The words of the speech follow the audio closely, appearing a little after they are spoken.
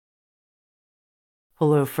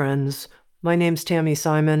Hello, friends. My name's Tami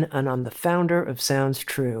Simon, and I'm the founder of Sounds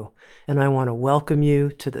True, and I want to welcome you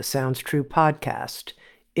to the Sounds True podcast,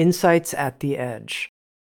 Insights at the Edge.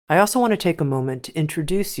 I also want to take a moment to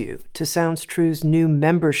introduce you to Sounds True's new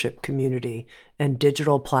membership community and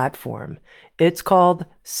digital platform. It's called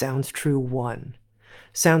Sounds True One.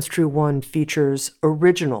 Sounds True One features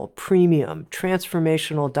original, premium,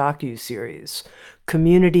 transformational docuseries,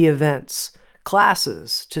 community events,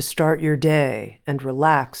 classes to start your day and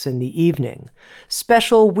relax in the evening,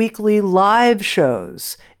 special weekly live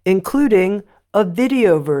shows, including a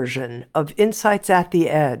video version of Insights at the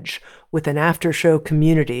Edge with an after-show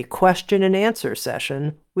community question and answer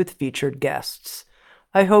session with featured guests.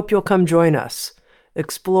 I hope you'll come join us,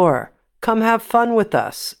 explore, come have fun with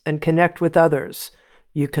us, and connect with others.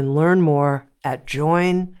 You can learn more at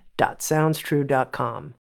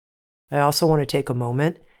join.soundstrue.com. I also want to take a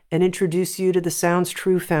moment and introduce you to the Sounds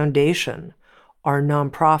True Foundation, our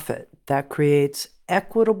nonprofit that creates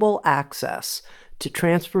equitable access to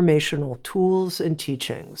transformational tools and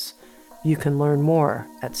teachings. You can learn more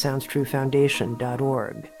at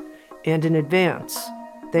soundstruefoundation.org. And in advance,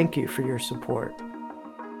 thank you for your support.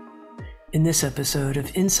 In this episode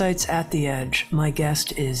of Insights at the Edge, my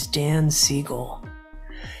guest is Dan Siegel.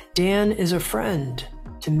 Dan is a friend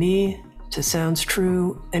to me, to Sounds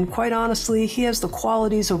True, and quite honestly, he has the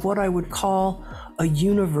qualities of what I would call a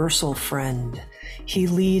universal friend. He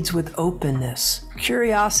leads with openness,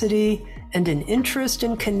 curiosity, and an interest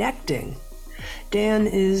in connecting. Dan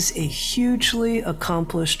is a hugely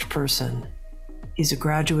accomplished person. He's a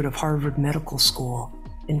graduate of Harvard Medical School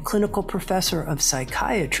and clinical professor of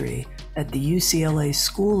psychiatry at the UCLA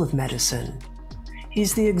School of Medicine.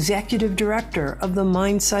 He's the executive director of the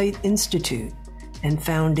Mindsight Institute and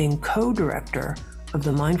founding co-director of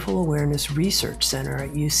the Mindful Awareness Research Center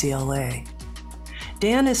at UCLA.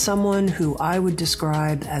 Dan is someone who I would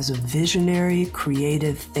describe as a visionary,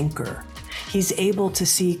 creative thinker. He's able to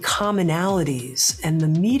see commonalities and the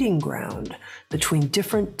meeting ground between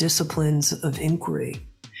different disciplines of inquiry.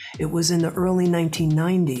 It was in the early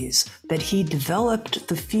 1990s that he developed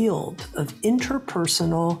the field of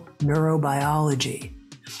interpersonal neurobiology.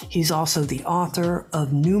 He's also the author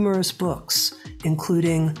of numerous books,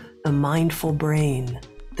 including The Mindful Brain,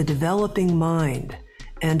 The Developing Mind,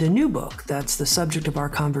 and a new book that's the subject of our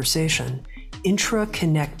conversation,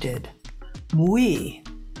 IntraConnected. We,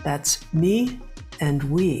 that's me and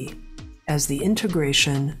we, as the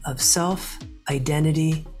integration of self,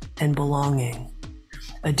 identity, and belonging.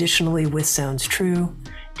 Additionally, with Sounds True,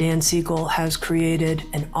 Dan Siegel has created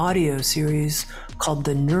an audio series called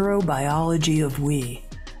The Neurobiology of We,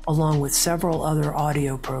 along with several other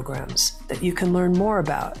audio programs that you can learn more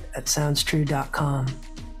about at soundstrue.com.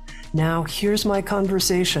 Now, here's my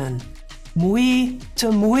conversation, Mui to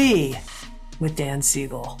Mui, with Dan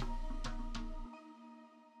Siegel.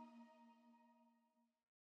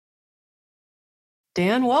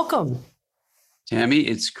 Dan, welcome. Tami,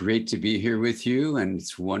 it's great to be here with you, and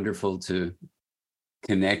it's wonderful to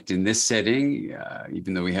connect in this setting.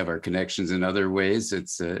 Even though we have our connections in other ways,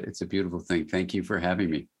 it's a beautiful thing. Thank you for having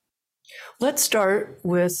me. Let's start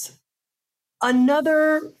with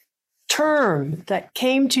another term that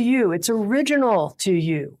came to you. It's original to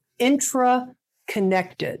you,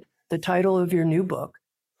 IntraConnected, the title of your new book.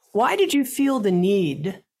 Why did you feel the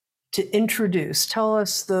need to introduce, tell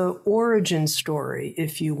us the origin story,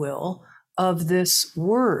 if you will, of this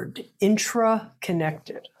word,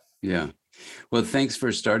 intra-connected? Yeah. Well, thanks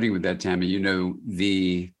for starting with that, Tami. You know,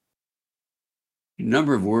 the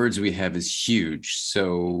number of words we have is huge.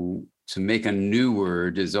 So to make a new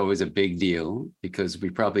word is always a big deal because we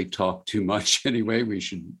probably talk too much anyway. We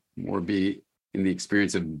should more be in the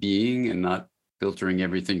experience of being and not filtering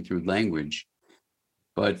everything through language.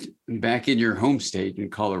 But back in your home state in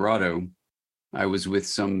Colorado, I was with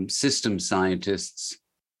some system scientists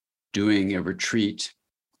doing a retreat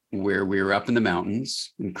where we were up in the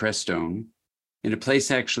mountains in Crestone, in a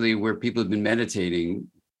place actually where people have been meditating,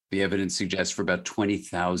 the evidence suggests, for about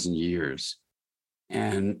 20,000 years.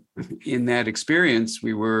 And in that experience,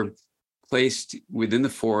 we were placed within the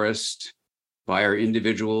forest by our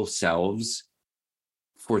individual selves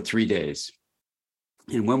for 3 days.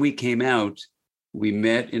 And when we came out, we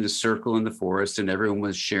met in a circle in the forest and everyone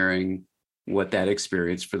was sharing what that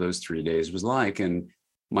experience for those 3 days was like. And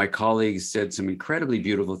my colleagues said some incredibly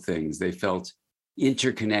beautiful things. They felt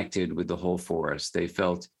interconnected with the whole forest. They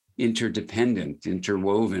felt interdependent,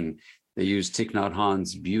 interwoven. They used Thich Nhat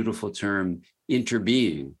Hanh's beautiful term,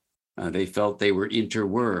 interbeing. They felt they were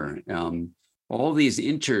interwere. All these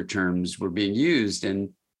inter terms were being used.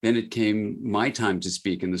 And then it came my time to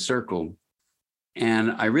speak in the circle.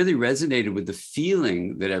 And I really resonated with the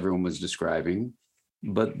feeling that everyone was describing,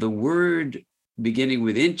 but the word beginning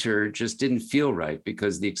with inter just didn't feel right,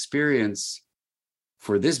 because the experience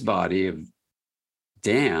for this body of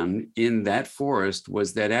Dan in that forest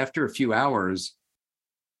was that after a few hours,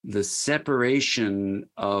 the separation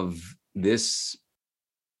of this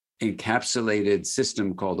encapsulated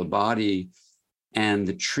system called a body and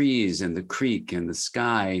the trees and the creek and the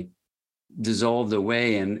sky dissolved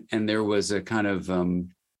away, and there was a kind of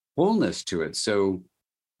wholeness to it. So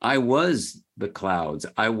I was the clouds,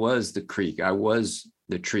 I was the creek, I was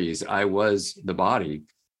the trees, I was the body.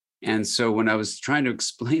 And so when I was trying to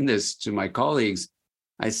explain this to my colleagues,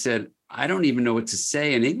 I said, I don't even know what to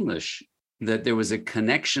say in English, that there was a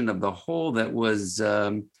connection of the whole that was,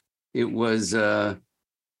 and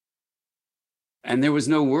there was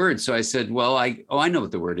no word. So I said, well, I know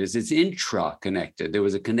what the word is. It's intra-connected. There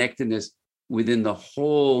was a connectedness within the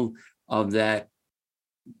whole of that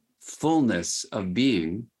fullness of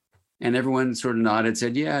being. And everyone sort of nodded,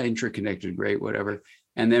 said, yeah, intra-connected, great, whatever.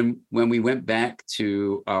 And then when we went back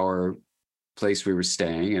to our place we were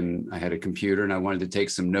staying, and I had a computer and I wanted to take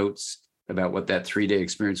some notes about what that 3-day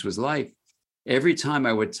experience was like, every time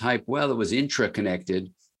I would type, well, it was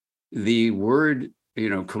intra-connected, the word,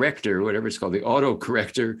 corrector, whatever it's called, the auto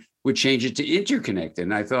corrector would change it to interconnected.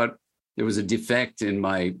 And I thought there was a defect in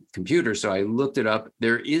my computer. So I looked it up.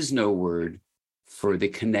 There is no word for the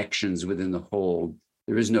connections within the whole.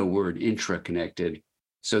 There is no word intraconnected.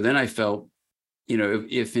 So then I felt,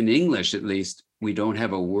 if in English, at least, we don't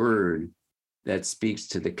have a word that speaks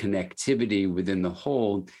to the connectivity within the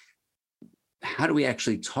whole, how do we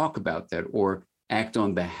actually talk about that or act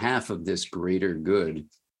on behalf of this greater good?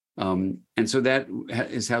 And so that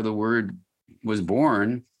is how the word was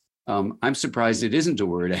born. I'm surprised it isn't a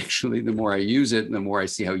word, actually. The more I use it, the more I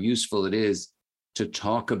see how useful it is to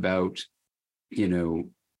talk about,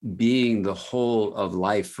 being the whole of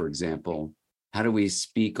life, for example. How do we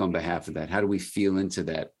speak on behalf of that? How do we feel into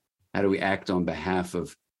that? How do we act on behalf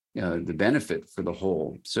of the benefit for the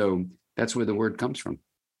whole? So that's where the word comes from.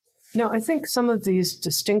 Now, I think some of these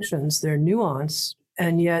distinctions, they're nuanced,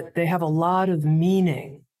 and yet they have a lot of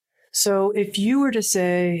meaning. So if you were to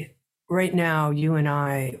say, right now, you and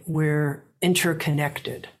I, we're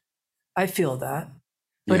interconnected, I feel that.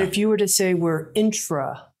 But Yeah. if you were to say we're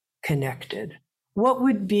intra-connected, what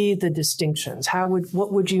would be the distinctions?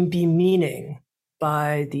 What would you be meaning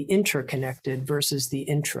by the interconnected versus the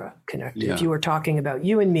intra-connected? Yeah. If you were talking about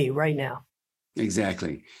you and me right now.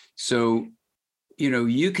 Exactly. So,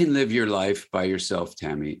 you can live your life by yourself,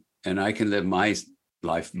 Tami, and I can live my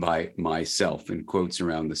life by myself, in quotes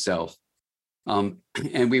around the self. And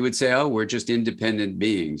we would say, oh, we're just independent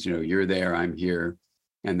beings. You're there, I'm here,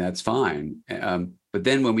 and that's fine. But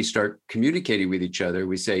then when we start communicating with each other,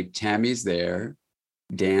 we say, Tami's there,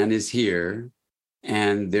 Dan is here,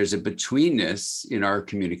 and there's a betweenness in our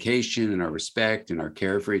communication and our respect and our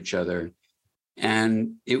care for each other.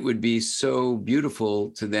 And it would be so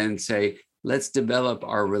beautiful to then say, let's develop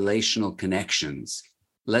our relational connections.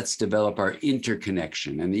 Let's develop our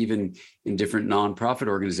interconnection. And even in different nonprofit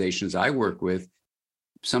organizations I work with,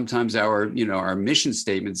 sometimes our mission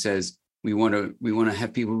statement says we want to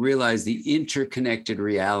have people realize the interconnected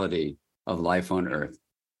reality of life on Earth.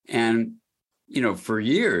 And for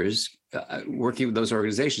years working with those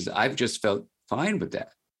organizations, I've just felt fine with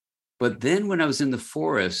that. But then when I was in the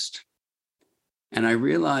forest, and I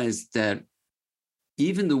realized that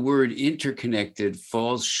even the word interconnected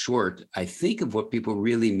falls short, I think, of what people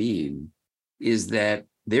really mean, is that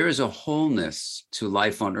there is a wholeness to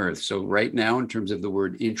life on Earth. So right now, in terms of the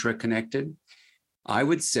word intraconnected, I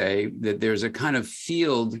would say that there's a kind of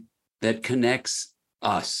field that connects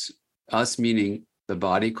us meaning the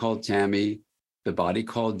body called Tami, the body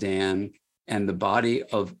called Dan, and the body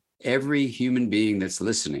of every human being that's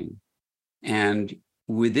listening. And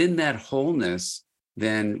within that wholeness,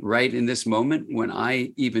 then right in this moment, when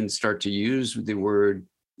I even start to use the word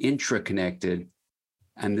intraconnected,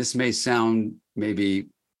 and this may sound maybe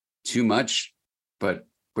too much, but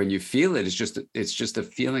when you feel it, it's just a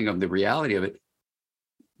feeling of the reality of it.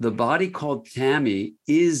 The body called Tami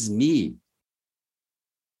is me.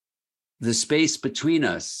 The space between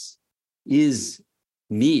us is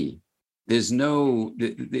me. There's no,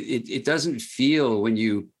 it doesn't feel, when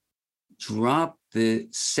you drop the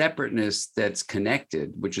separateness that's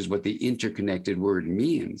connected, which is what the interconnected word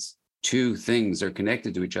means. Two things are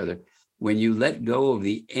connected to each other. When you let go of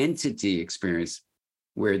the entity experience,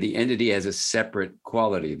 where the entity has a separate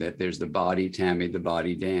quality, that there's the body Tami, the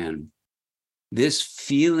body Dan, this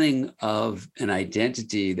feeling of an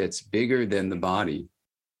identity that's bigger than the body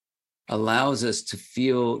allows us to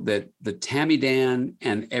feel that the Tami Dan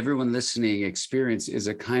and everyone listening experience is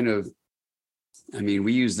a kind of, I mean,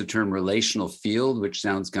 we use the term relational field, which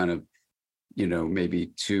sounds kind of,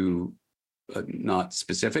 maybe too not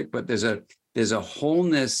specific, but there's a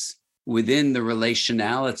wholeness within the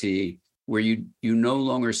relationality where you no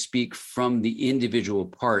longer speak from the individual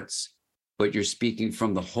parts, but you're speaking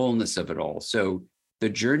from the wholeness of it all. So the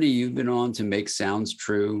journey you've been on to make sounds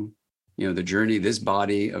true, the journey this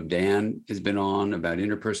body of Dan has been on about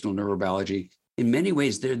interpersonal neurobiology, in many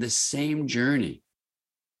ways, they're the same journey.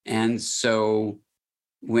 And so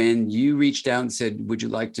when you reached out and said, would you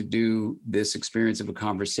like to do this experience of a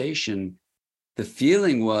conversation? The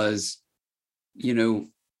feeling was,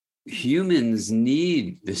 humans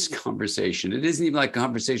need this conversation. It isn't even like a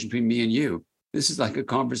conversation between me and you. This is like a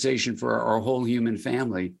conversation for our whole human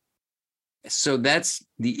family. So that's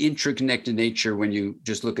the interconnected nature when you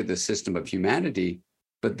just look at the system of humanity.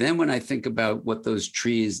 But then when I think about what those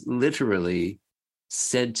trees literally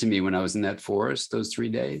said to me when I was in that forest those 3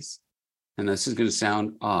 days, and this is going to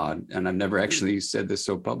sound odd, and I've never actually said this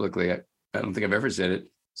so publicly. I don't think I've ever said it,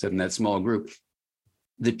 except in that small group.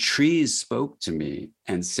 The trees spoke to me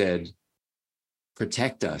and said,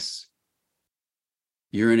 protect us.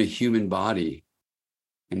 You're in a human body,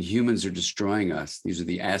 and humans are destroying us. These are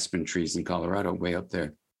the aspen trees in Colorado, way up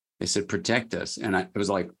there. They said, protect us. And it was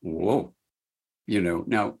like, whoa.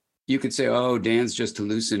 Now you could say, oh, Dan's just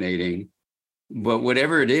hallucinating. But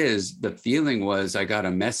whatever it is, the feeling was I got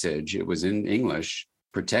a message. It was in English,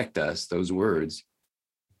 protect us, those words.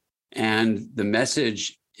 And the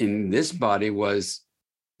message in this body was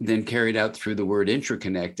then carried out through the word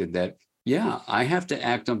intraconnected, that, yeah, I have to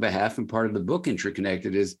act on behalf, and part of the book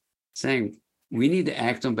IntraConnected is saying we need to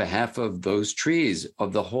act on behalf of those trees,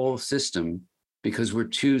 of the whole system, because we're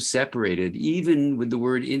too separated. Even with the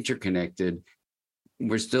word interconnected,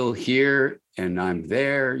 we're still here and I'm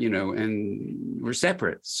there, and we're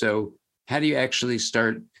separate. So how do you actually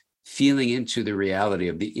start feeling into the reality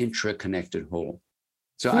of the intraconnected whole?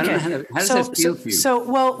 So I don't know, how does that feel for you? So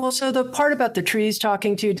the part about the trees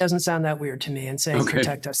talking to you doesn't sound that weird to me and saying,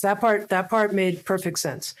 protect us. That part made perfect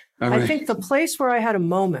sense. I think the place where I had a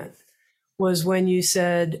moment was when you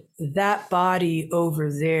said that body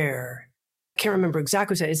over there. I can't remember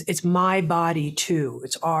exactly what you said. It's my body too.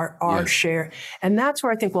 It's our share. And that's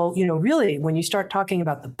where I think, really, when you start talking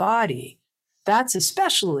about the body, that's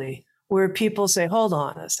especially where people say, hold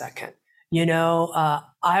on a second.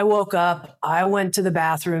 I woke up, I went to the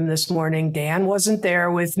bathroom this morning. Dan wasn't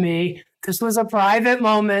there with me. This was a private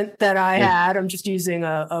moment that I had. I'm just using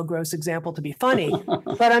a gross example to be funny,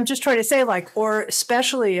 but I'm just trying to say, or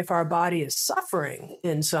especially if our body is suffering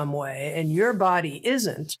in some way and your body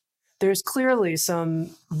isn't, there's clearly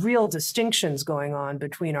some real distinctions going on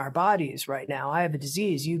between our bodies right now. I have a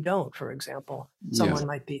disease, you don't, for example, someone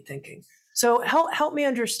might be thinking. So help me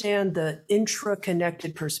understand the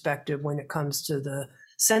intra-connected perspective when it comes to the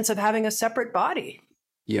sense of having a separate body.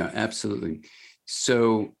 Yeah, absolutely.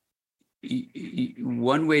 So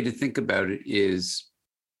one way to think about it is,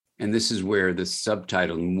 and this is where the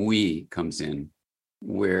subtitle "mui" comes in,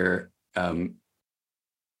 where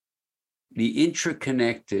the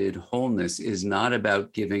intraconnected wholeness is not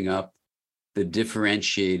about giving up the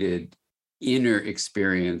differentiated inner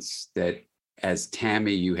experience that, as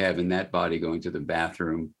Tami, you have in that body going to the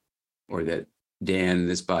bathroom, or that Dan in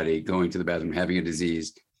this body going to the bathroom having a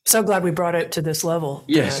disease. So glad we brought it to this level.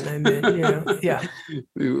 Yes. Dan. I mean, yeah.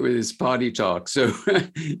 This potty talk. So,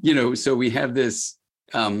 so we have this,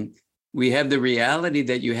 we have the reality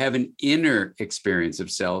that you have an inner experience of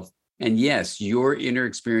self. And yes, your inner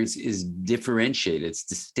experience is differentiated. It's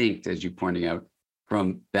distinct, as you're pointing out,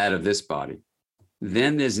 from that of this body.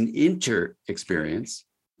 Then there's an inter experience,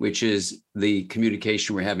 which is the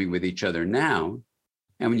communication we're having with each other now.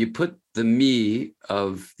 And when you put the me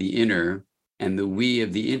of the inner and the we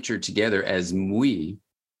of the inter together as we,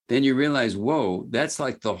 then you realize, whoa, that's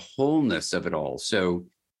like the wholeness of it all. So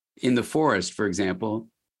in the forest, for example,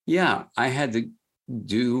 yeah, I had to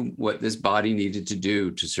do what this body needed to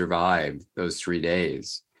do to survive those 3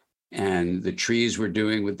 days. And the trees were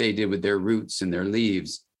doing what they did with their roots and their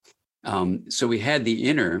leaves. So we had the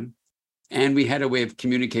inner, and we had a way of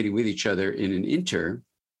communicating with each other in an inter,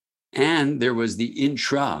 and there was the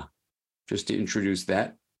intra, just to introduce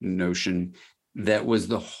that notion, that was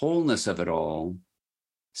the wholeness of it all,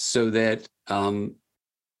 so that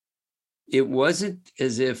it wasn't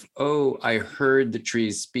as if, oh, I heard the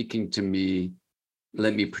trees speaking to me,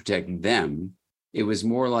 let me protect them. It was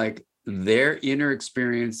more like their inner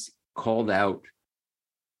experience called out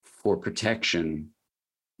for protection.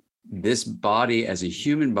 This body as a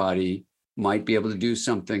human body might be able to do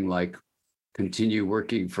something like continue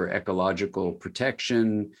working for ecological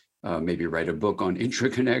protection, maybe write a book on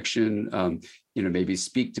intraconnection, maybe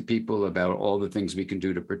speak to people about all the things we can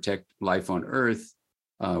do to protect life on Earth,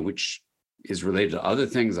 which is related to other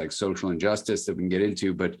things like social injustice that we can get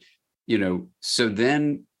into. But, so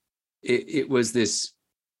then it was this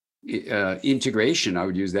integration, I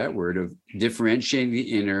would use that word, of differentiating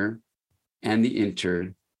the inner and the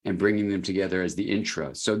inter and bringing them together as the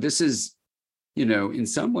intra. So this is, in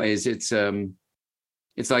some ways, it's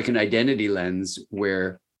like an identity lens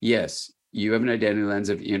where, yes, you have an identity lens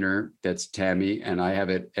of inner, that's Tami, and I have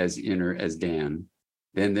it as inner as Dan.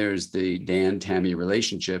 Then there's the Dan-Tami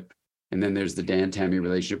relationship, and then there's the Dan-Tami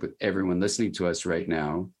relationship with everyone listening to us right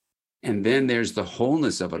now. And then there's the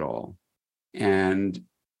wholeness of it all. And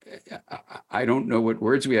I don't know what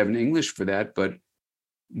words we have in English for that, but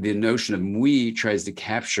the notion of we tries to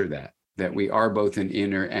capture that we are both an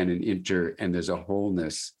inner and an inter, and there's a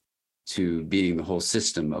wholeness to being the whole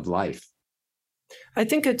system of life. I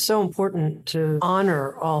think it's so important to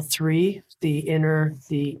honor all three, the inner,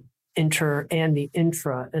 the inter, and the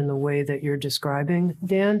intra, in the way that you're describing,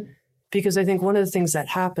 Dan, because I think one of the things that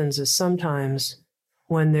happens is sometimes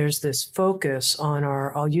when there's this focus on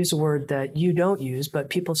I'll use a word that you don't use, but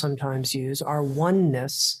people sometimes use, our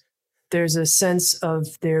oneness, there's a sense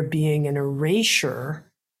of there being an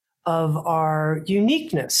erasure of our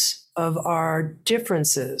uniqueness, of our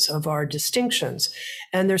differences, of our distinctions.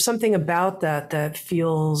 And there's something about that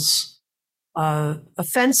feels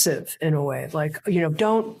offensive in a way. Like,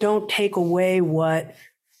 don't take away what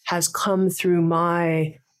has come through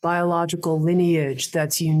my biological lineage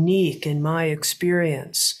that's unique in my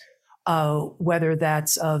experience, whether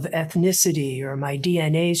that's of ethnicity or my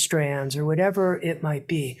DNA strands or whatever it might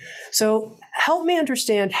be. So help me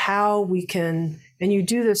understand how we can, and you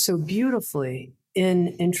do this so beautifully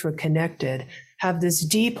in IntraConnected, have this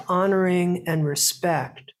deep honoring and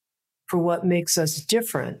respect for what makes us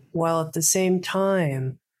different, while at the same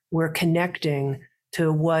time we're connecting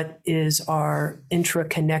to what is our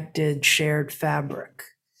intraconnected shared fabric.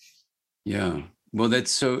 Yeah. Well,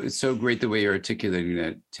 it's so great the way you're articulating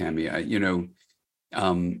that, Tami.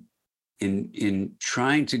 In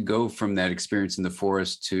trying to go from that experience in the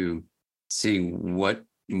forest to seeing what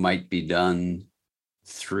might be done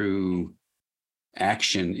through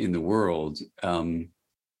action in the world,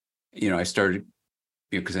 I started,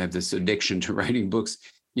 because I have this addiction to writing books,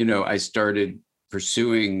 I started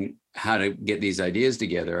pursuing how to get these ideas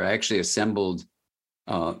together. I actually assembled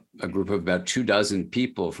a group of about 24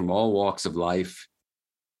 people from all walks of life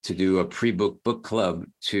to do a pre-book book club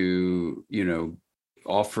to,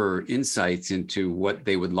 offer insights into what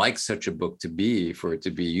they would like such a book to be, for it to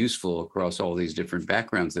be useful across all these different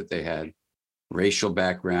backgrounds that they had, racial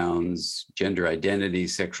backgrounds, gender identity,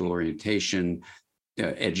 sexual orientation,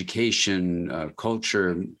 education,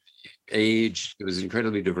 culture, age. It was an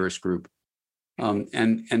incredibly diverse group.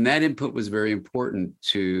 And that input was very important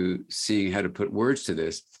to seeing how to put words to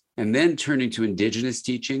this. And then turning to indigenous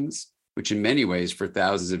teachings, which in many ways for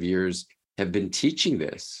thousands of years have been teaching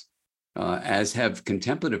this, as have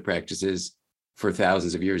contemplative practices for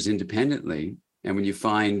thousands of years independently. And when you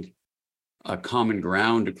find a common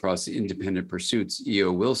ground across independent pursuits,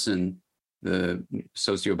 E.O. Wilson, the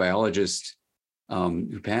sociobiologist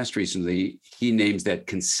who passed recently, he names that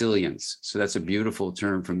consilience. So that's a beautiful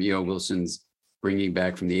term from E.O. Wilson's, bringing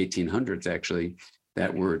back from the 1800s, actually,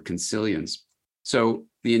 that word consilience. So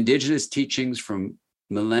the indigenous teachings from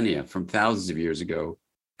millennia, from thousands of years ago,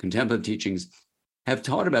 contemplative teachings, have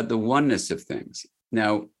taught about the oneness of things.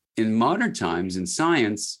 Now, in modern times, in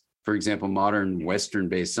science, for example, modern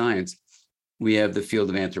Western-based science, we have the field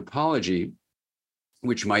of anthropology,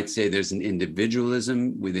 which might say there's an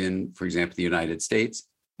individualism within, for example, the United States,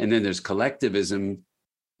 and then there's collectivism,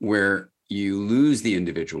 where you lose the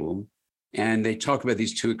individual. And they talk about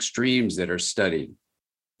these two extremes that are studied.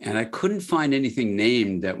 And I couldn't find anything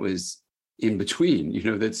named that was in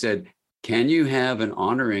between, that said, can you have an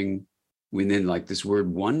honoring within, like this word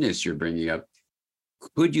oneness you're bringing up?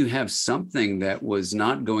 Could you have something that was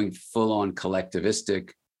not going full on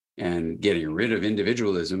collectivistic and getting rid of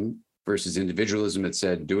individualism versus individualism that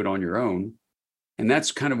said, do it on your own? And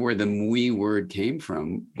that's kind of where the we word came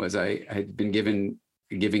from. Was I had been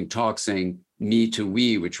giving talks saying me to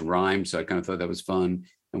we, which rhymed. So I kind of thought that was fun.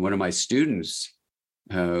 And one of my students,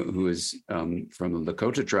 who is from the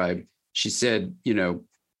Lakota tribe, she said,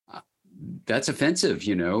 that's offensive,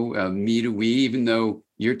 me to we, even though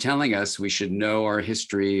you're telling us we should know our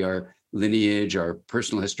history, our lineage, our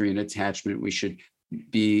personal history and attachment. We should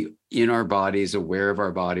be in our bodies, aware of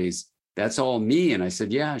our bodies. That's all me. And I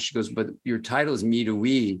said, yeah. She goes, but your title is me to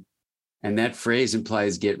we. And that phrase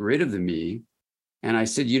implies get rid of the me. And I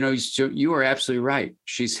said, you are absolutely right.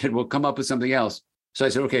 She said, well, come up with something else. So I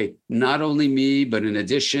said, okay, not only me, but in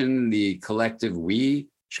addition, the collective we.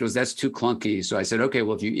 She goes, that's too clunky. So I said, okay,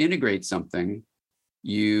 well, if you integrate something,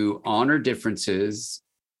 you honor differences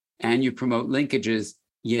and you promote linkages,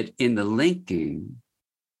 yet in the linking,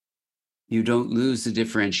 you don't lose the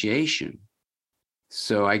differentiation.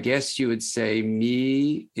 So I guess you would say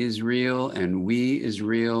me is real and we is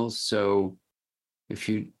real. So if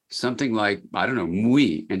you, something like, I don't know,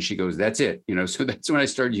 mui, and she goes, that's it. So that's when I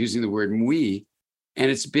started using the word mui. And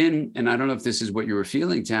it's been, and I don't know if this is what you were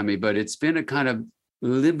feeling, Tami, but it's been a kind of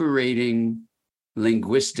liberating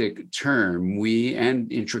linguistic term, we and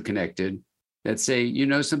intraconnected, that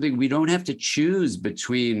say, something, we don't have to choose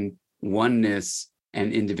between oneness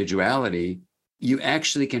and individuality. You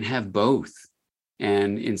actually can have both.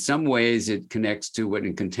 And in some ways, it connects to what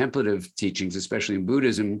in contemplative teachings, especially in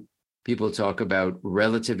Buddhism, people talk about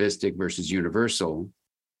relativistic versus universal.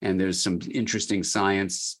 And there's some interesting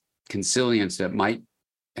science, consilience, that might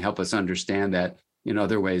help us understand that in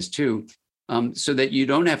other ways too, so that you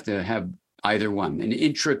don't have to have either one. And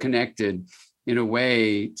intraconnected, in a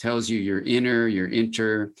way, tells you your inner, your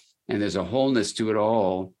inter, and there's a wholeness to it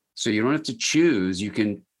all. So you don't have to choose. You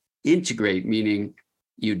can integrate, meaning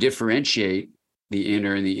you differentiate the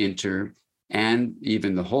inner and the inter, and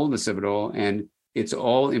even the wholeness of it all. And it's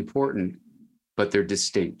all important, but they're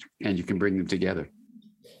distinct, and you can bring them together.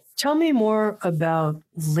 Tell me more about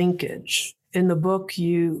linkage. In the book,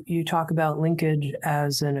 you talk about linkage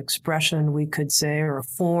as an expression, we could say, or a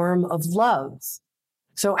form of love.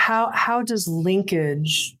 So how does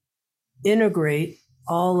linkage integrate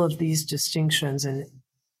all of these distinctions and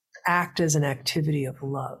act as an activity of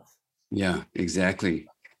love? Yeah, exactly.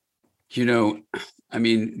 I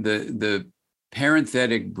mean, the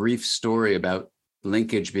parenthetic brief story about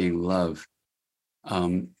linkage being love,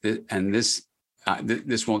 and this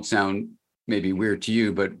won't sound maybe weird to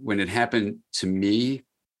you, but when it happened to me,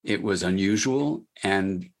 it was unusual,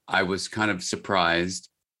 and I was kind of surprised.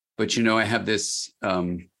 But I have this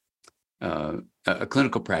a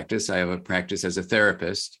clinical practice. I have a practice as a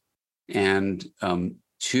therapist, and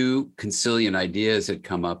two consilient ideas had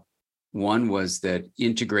come up. One was that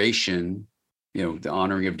integration, the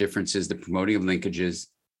honoring of differences, the promoting of linkages,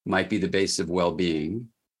 might be the basis of well-being.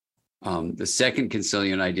 The second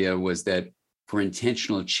consilient idea was that for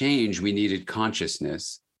intentional change, we needed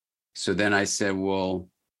consciousness. So then I said, well,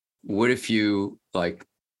 what if you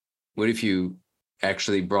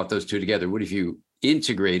actually brought those two together? What if you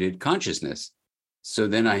integrated consciousness? So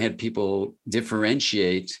then I had people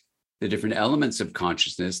differentiate the different elements of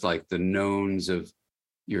consciousness, like the knowns of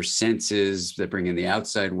your senses that bring in the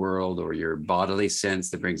outside world, or your bodily sense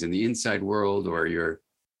that brings in the inside world, or your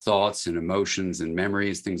thoughts and emotions and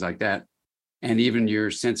memories, things like that. And even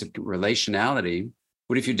your sense of relationality.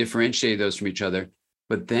 What if you differentiate those from each other,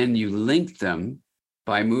 but then you link them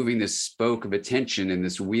by moving this spoke of attention in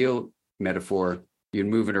this wheel metaphor? You'd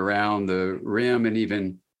move it around the rim and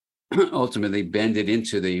even ultimately bend it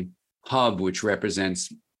into the hub, which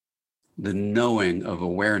represents the knowing of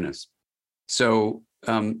awareness. So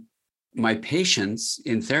my patients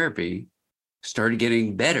in therapy started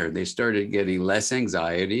getting better. They started getting less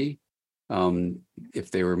anxiety. If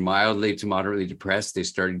they were mildly to moderately depressed, they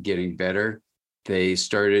started getting better. They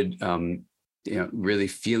started really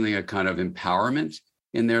feeling a kind of empowerment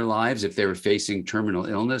in their lives. If they were facing terminal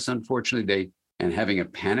illness, unfortunately, and having a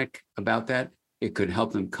panic about that, it could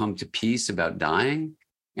help them come to peace about dying.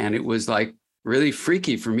 And it was like really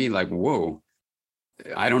freaky for me, like, whoa,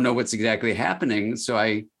 I don't know what's exactly happening. So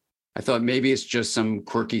I thought maybe it's just some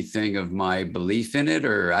quirky thing of my belief in it,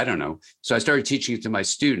 or I don't know. So I started teaching it to my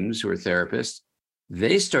students who are therapists.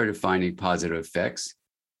 They started finding positive effects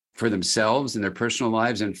for themselves in their personal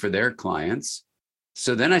lives and for their clients.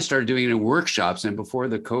 So then I started doing it in workshops. And before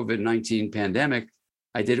the COVID-19 pandemic,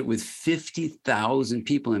 I did it with 50,000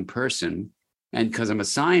 people in person. And because I'm a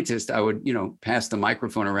scientist, I would, pass the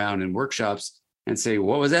microphone around in workshops and say,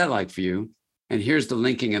 what was that like for you? And here's the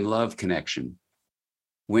linking and love connection.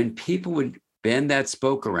 When people would bend that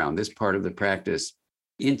spoke around, this part of the practice,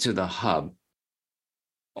 into the hub,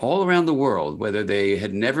 all around the world, whether they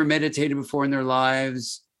had never meditated before in their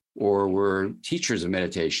lives or were teachers of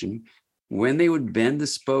meditation, when they would bend the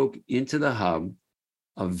spoke into the hub,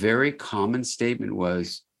 a very common statement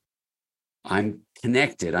was, I'm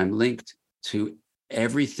connected, I'm linked to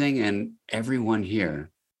everything and everyone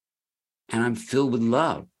here, and I'm filled with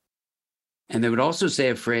love. And they would also say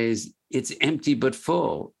a phrase, it's empty but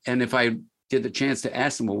full. And if I get the chance to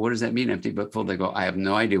ask them, well, what does that mean, empty but full? They go, I have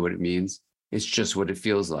no idea what it means. It's just what it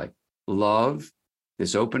feels like. Love,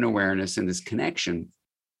 this open awareness and this connection.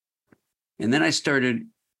 And then I started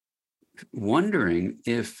wondering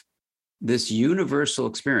if this universal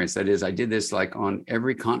experience, that is, I did this like on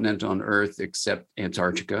every continent on Earth except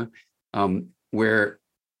Antarctica, where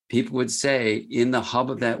people would say in the hub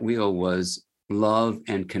of that wheel was love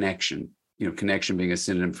and connection, connection being a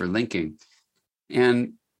synonym for linking.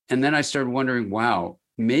 And then I started wondering, wow,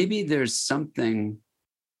 maybe there's something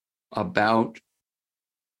about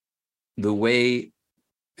the way,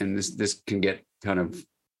 and this can get kind of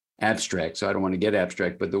abstract, so I don't want to get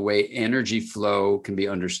abstract, but the way energy flow can be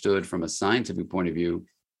understood from a scientific point of view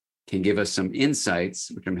can give us some insights,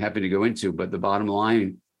 which I'm happy to go into. But the bottom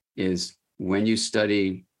line is, when you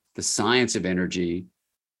study the science of energy,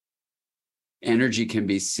 energy can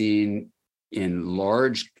be seen in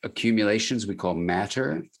large accumulations we call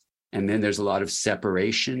matter. And then there's a lot of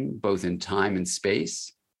separation, both in time and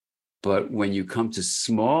space. But when you come to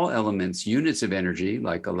small elements, units of energy,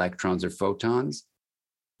 like electrons or photons,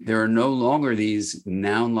 there are no longer these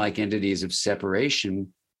noun-like entities of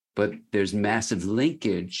separation, but there's massive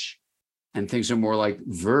linkage, and things are more like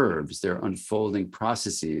verbs. They're unfolding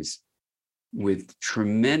processes with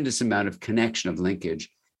tremendous amount of connection, of linkage.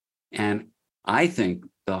 And I think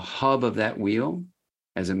the hub of that wheel,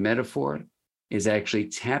 as a metaphor, is actually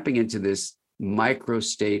tapping into this micro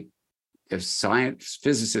state. If science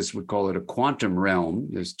physicists would call it a quantum realm,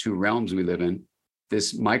 there's two realms we live in.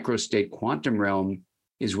 This micro state quantum realm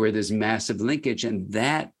is where there's massive linkage. And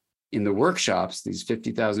that, in the workshops, these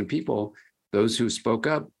 50,000 people, those who spoke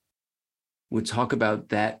up, would talk about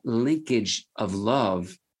that linkage of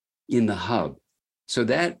love in the hub. So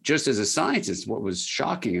that, just as a scientist, what was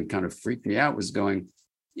shocking and kind of freaked me out was going,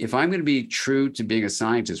 if I'm going to be true to being a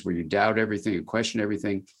scientist where you doubt everything and question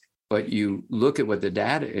everything, but you look at what the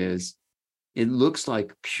data is, it looks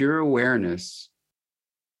like pure awareness,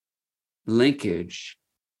 linkage,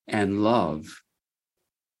 and love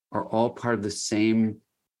are all part of the same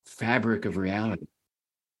fabric of reality.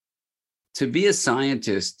 To be a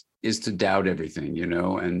scientist is to doubt everything,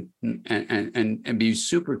 and be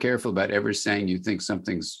super careful about ever saying you think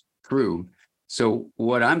something's true. So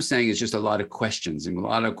what I'm saying is just a lot of questions and a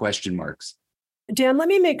lot of question marks. Dan, let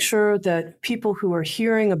me make sure that people who are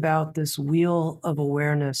hearing about this wheel of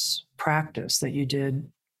awareness practice that you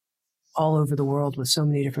did all over the world with so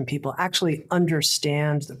many different people actually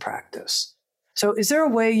understand the practice. So is there a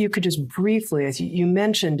way you could just briefly, as you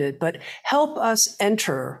mentioned it, but help us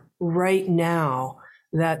enter right now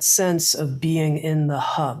that sense of being in the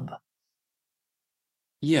hub?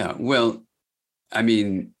 Yeah, well, I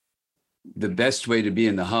mean, the best way to be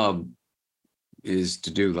in the hub is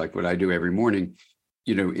to do like what I do every morning,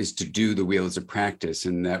 is to do the wheel as a practice.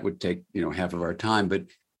 And that would take, half of our time. But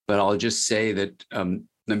I'll just say that,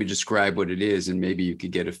 let me describe what it is, and maybe you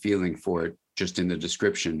could get a feeling for it just in the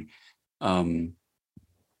description.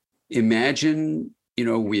 Imagine,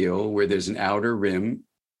 a wheel where there's an outer rim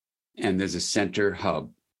and there's a center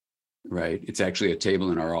hub, right? It's actually a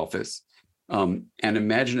table in our office. And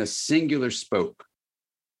imagine a singular spoke.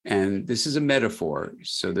 And this is a metaphor.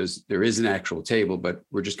 So there is an actual table, but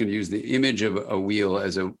we're just going to use the image of a wheel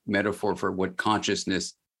as a metaphor for what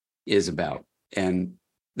consciousness is about. And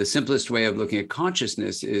the simplest way of looking at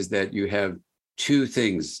consciousness is that you have two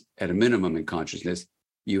things at a minimum in consciousness.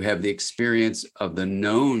 You have the experience of the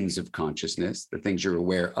knowns of consciousness, the things you're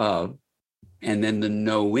aware of, and then the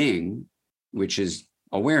knowing, which is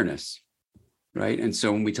awareness, right? And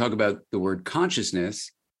so when we talk about the word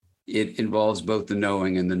consciousness, it involves both the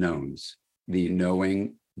knowing and the knowns. The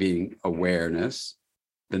knowing being awareness,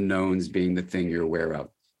 the knowns being the thing you're aware of.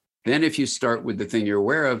 Then if you start with the thing you're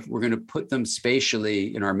aware of, we're going to put them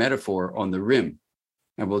spatially in our metaphor on the rim.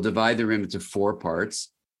 And we'll divide the rim into 4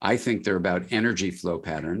 parts. I think they're about energy flow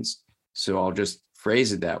patterns. So I'll just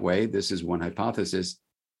phrase it that way. This is one hypothesis.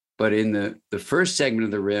 But in the first segment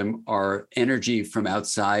of the rim are energy from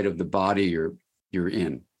outside of the body you're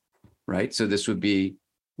in, right? So this would be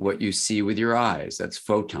what you see with your eyes, that's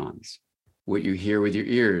photons. What you hear with your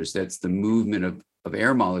ears, that's the movement of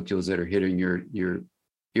air molecules that are hitting your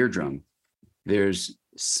eardrum. There's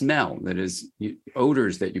smell, that is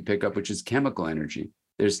odors that you pick up, which is chemical energy.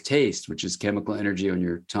 There's taste, which is chemical energy on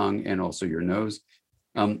your tongue and also your nose.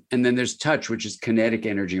 And then there's touch, which is kinetic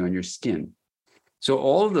energy on your skin. So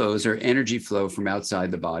all of those are energy flow from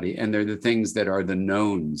outside the body, and they're the things that are the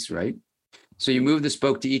knowns, right? So you move the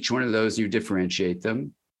spoke to each one of those, you differentiate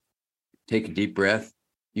them. Take a deep breath.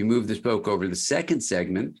 You move the spoke over to the second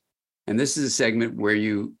segment. And this is a segment where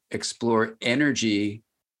you explore energy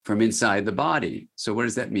from inside the body. So what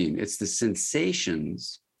does that mean? It's the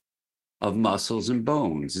sensations of muscles and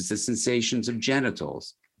bones. It's the sensations of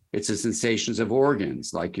genitals. It's the sensations of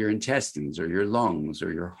organs like your intestines or your lungs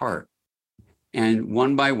or your heart. And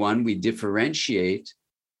one by one, we differentiate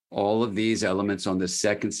all of these elements on the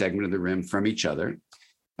second segment of the rim from each other.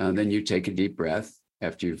 Then you take a deep breath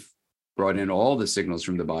after you've brought in all the signals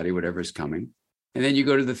from the body, whatever's coming. And then you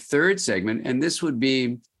go to the third segment, and this would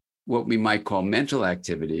be what we might call mental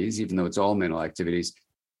activities, even though it's all mental activities.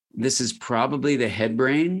 This is probably the head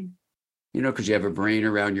brain, because you have a brain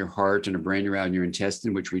around your heart and a brain around your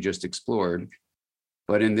intestine, which we just explored.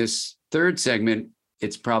 But in this third segment,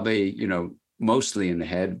 it's probably, mostly in the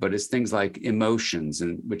head, but it's things like emotions,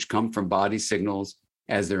 and which come from body signals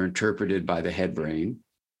as they're interpreted by the head brain.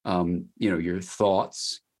 Your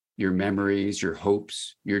thoughts, your memories, your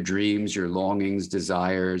hopes, your dreams, your longings,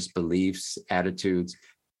 desires, beliefs, attitudes,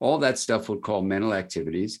 all that stuff we'll call mental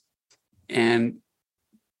activities. And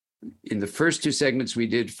in the first two segments, we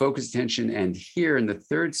did focus attention. And here in the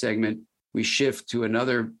third segment, we shift to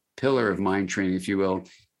another pillar of mind training, if you will,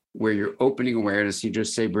 where you're opening awareness. You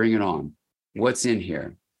just say, bring it on. What's in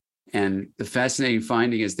here? And the fascinating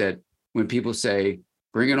finding is that when people say,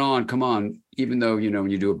 bring it on, come on, even though, when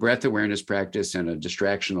you do a breath awareness practice and a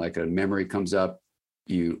distraction like a memory comes up,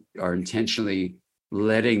 you are intentionally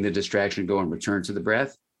letting the distraction go and return to the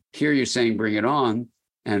breath. Here you're saying, bring it on.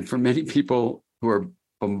 And for many people who are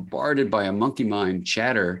bombarded by a monkey mind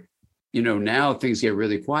chatter, now things get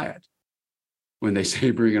really quiet when they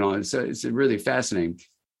say, bring it on. So it's really fascinating.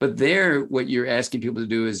 But there, what you're asking people to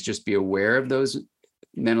do is just be aware of those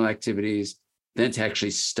mental activities, then to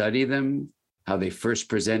actually study them, how they first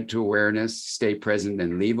present to awareness, stay present,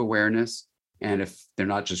 and leave awareness. And if they're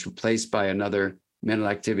not just replaced by another mental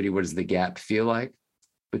activity, what does the gap feel like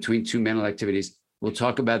between two mental activities? We'll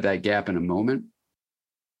talk about that gap in a moment.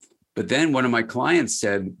 But then one of my clients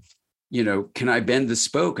said, can I bend the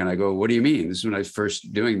spoke? And I go, what do you mean? This is when I was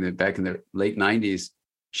first doing that back in the late 90s.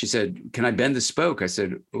 She said, can I bend the spoke? I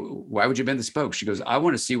said, why would you bend the spoke? She goes, I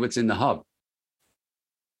want to see what's in the hub.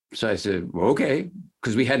 So I said, well, okay,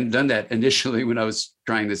 because we hadn't done that initially when I was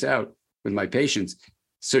trying this out with my patients.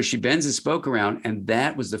 So she bends the spoke around, and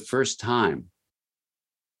that was the first time,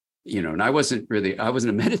 and I wasn't a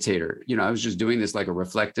meditator, I was just doing this like a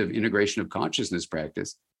reflective integration of consciousness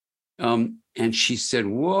practice. And she said,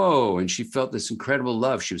 whoa, and she felt this incredible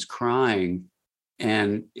love. She was crying,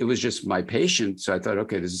 and it was just my patient. So I thought,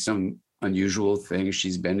 okay, this is some unusual thing.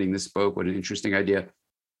 She's bending the spoke. What an interesting idea.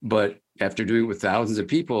 But after doing it with thousands of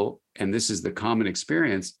people, and this is the common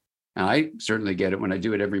experience, and I certainly get it when I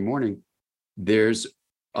do it every morning, there's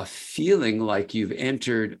a feeling like you've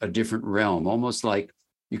entered a different realm, almost like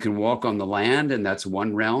you can walk on the land, and that's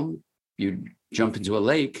one realm. You jump into a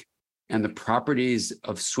lake, and the properties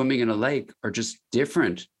of swimming in a lake are just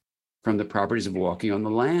different from the properties of walking on the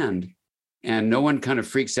land. And no one kind of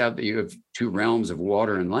freaks out that you have two realms of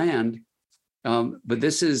water and land. But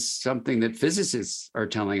this is something that physicists are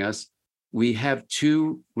telling us. We have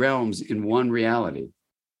two realms in one reality.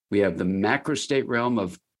 We have the macro state realm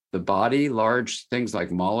of the body, large things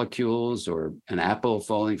like molecules or an apple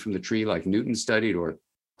falling from the tree like Newton studied, or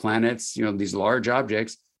planets, these large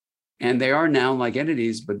objects. And they are noun-like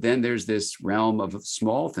entities, but then there's this realm of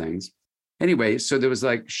small things. Anyway, so there was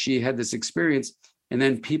she had this experience, and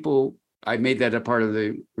then I made that a part of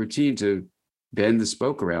the routine to bend the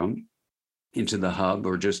spoke around into the hub,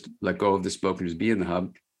 or just let go of the spoke and just be in the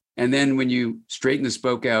hub. And then when you straighten the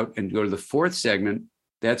spoke out and go to the fourth segment,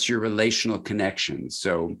 that's your relational connections.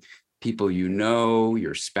 So people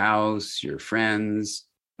your spouse, your friends,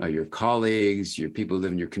 your colleagues, your people who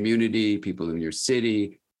live in your community, people in your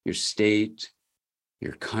city, your state,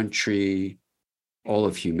 your country, all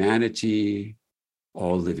of humanity,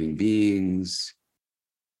 all living beings.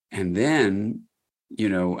 And then,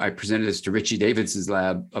 I presented this to Richie Davidson's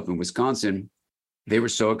lab up in Wisconsin. They were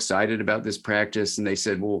so excited about this practice, and they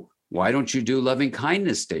said, well, why don't you do loving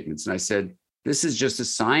kindness statements? And I said, this is just a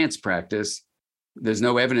science practice. There's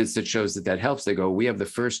no evidence that shows that helps. They go, we have the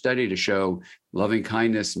first study to show loving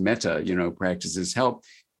kindness metta, practices help,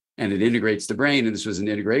 and it integrates the brain. And this was an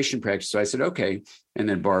integration practice. So I said, okay. And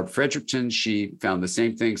then Barb Fredrickson, she found the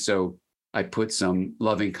same thing. So I put some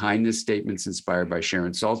loving kindness statements inspired by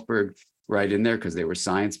Sharon Salzberg right in there, because they were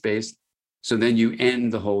science-based. So then you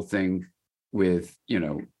end the whole thing with,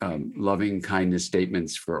 loving kindness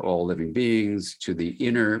statements for all living beings, to the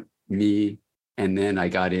inner me. And then I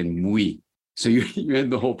got in mui. So you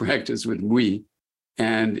end the whole practice with mui.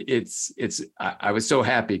 And I was so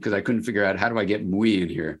happy because I couldn't figure out, how do I get mui in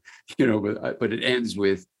here? But it ends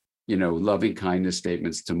with, loving kindness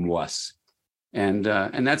statements to muas. And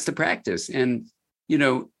that's the practice. And,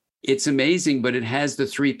 it's amazing, but it has the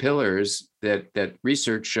three pillars that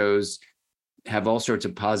research shows have all sorts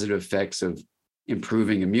of positive effects of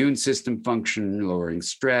improving immune system function, lowering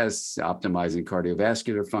stress, optimizing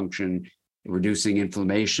cardiovascular function, reducing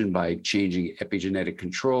inflammation by changing epigenetic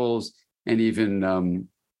controls, and even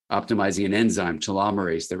optimizing an enzyme,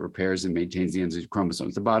 telomerase, that repairs and maintains the ends of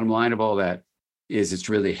chromosomes. The bottom line of all that is it's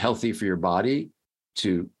really healthy for your body.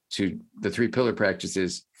 To the 3 pillar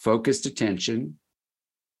practices: focused attention,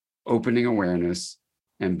 opening awareness,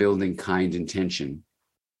 and building kind intention.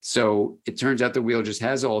 So it turns out the wheel just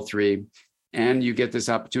has all 3, and you get this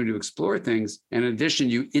opportunity to explore things. And in addition,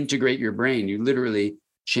 you integrate your brain. You literally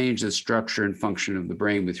change the structure and function of the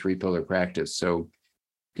brain with 3 pillar practice. So,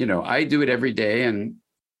 I do it every day. And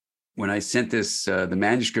when I sent this, the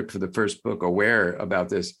manuscript for the first book, Aware, about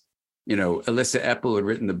this, Alyssa Epple had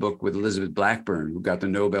written the book with Elizabeth Blackburn, who got the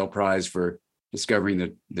Nobel Prize for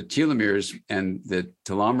discovering the telomeres and the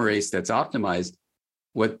telomerase that's optimized.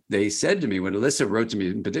 What they said to me, what Alyssa wrote to me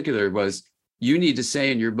in particular, was, you need to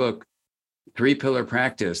say in your book, 3 pillar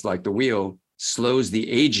practice, like the wheel, slows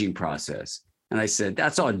the aging process. And I said,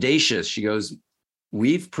 that's audacious. She goes,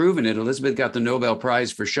 we've proven it. Elizabeth got the Nobel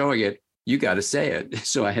Prize for showing it. You got to say it.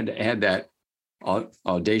 So I had to add that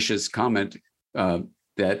audacious comment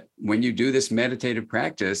that when you do this meditative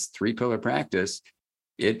practice, 3 pillar practice,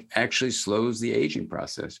 it actually slows the aging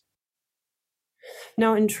process.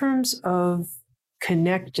 Now, in terms of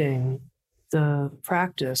connecting the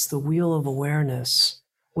practice, the wheel of awareness,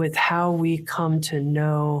 with how we come to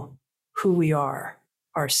know who we are,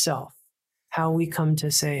 ourself, how we come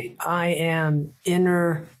to say, I am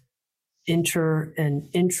inner, inter, and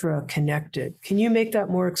intra-connected. Can you make that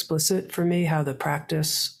more explicit for me, how the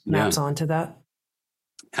practice maps onto that?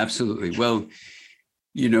 Absolutely. Well,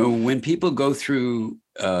 when people go through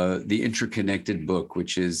the IntraConnected book,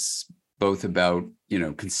 which is both about,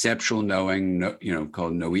 conceptual knowing,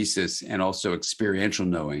 called noesis, and also experiential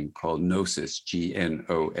knowing called gnosis,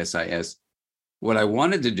 Gnosis. What I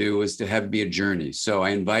wanted to do was to have it be a journey. So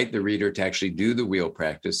I invite the reader to actually do the wheel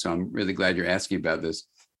practice. So I'm really glad you're asking about this,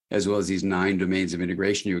 as well as these 9 domains of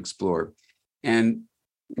integration you explore. And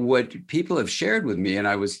what people have shared with me, and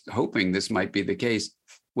I was hoping this might be the case,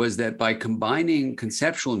 was that by combining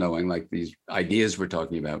conceptual knowing, like these ideas we're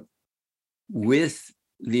talking about, with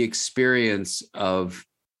the experience of,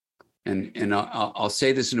 and I'll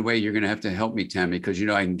say this in a way you're going to have to help me, Tami, because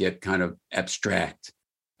I can get kind of abstract.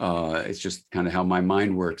 It's just kind of how my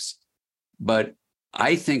mind works. But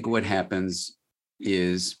I think what happens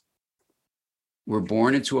is we're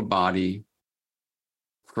born into a body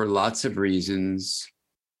for lots of reasons.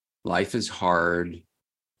 Life is hard,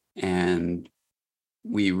 and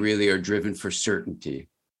we really are driven for certainty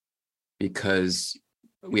because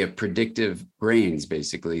we have predictive brains,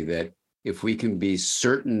 basically, that if we can be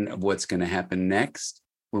certain of what's going to happen next,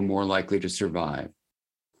 we're more likely to survive.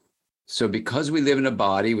 So because we live in a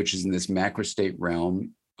body, which is in this macro state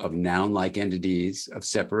realm of noun-like entities of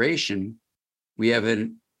separation, we have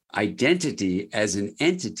an identity as an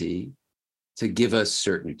entity to give us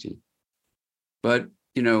certainty. But,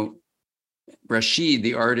 Rashid,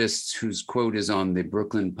 the artist whose quote is on the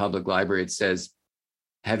Brooklyn Public Library, it says,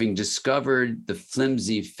 having discovered the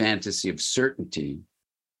flimsy fantasy of certainty,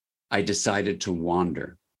 I decided to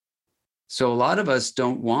wander. So a lot of us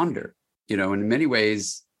don't wander, and in many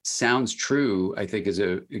ways, sounds true, I think, is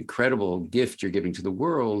an incredible gift you're giving to the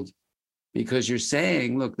world, because you're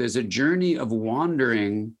saying, look, there's a journey of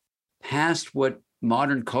wandering past what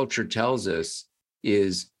modern culture tells us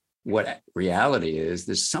is what reality is.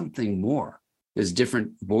 There's something more. There's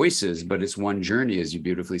different voices, but it's one journey, as you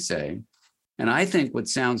beautifully say. And I think what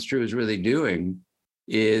Sounds True is really doing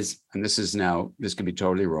is, and this could be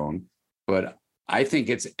totally wrong, but I think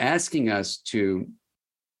it's asking us to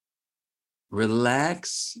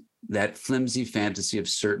relax that flimsy fantasy of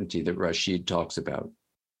certainty that Rashid talks about,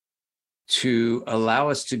 to allow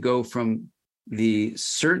us to go from the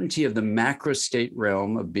certainty of the macro state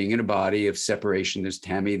realm of being in a body of separation. There's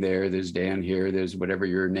Tami there, there's Dan here, there's whatever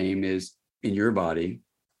your name is in your body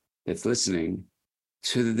that's listening,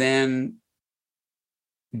 to then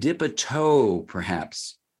dip a toe,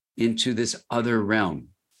 perhaps, into this other realm.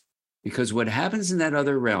 Because what happens in that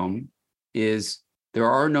other realm is there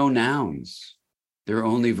are no nouns, there are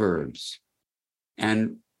only verbs.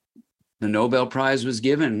 And the Nobel Prize was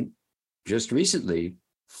given just recently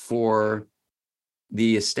for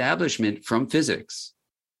the establishment from physics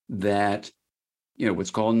that, what's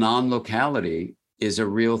called non-locality is a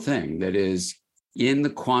real thing, that is in the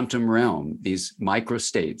quantum realm, these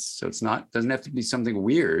microstates. So doesn't have to be something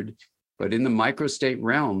weird, but in the microstate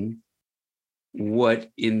realm, what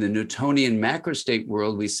in the Newtonian macrostate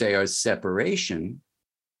world we say are separation,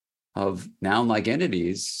 of noun-like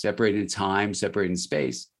entities separated in time, separated in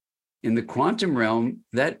space. In the quantum realm,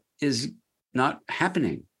 that is not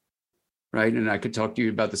happening, right? And I could talk to you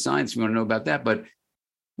about the science if you want to know about that. But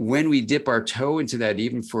when we dip our toe into that,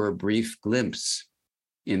 even for a brief glimpse,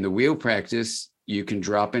 in the wheel practice, you can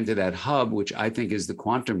drop into that hub, which I think is the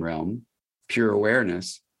quantum realm, pure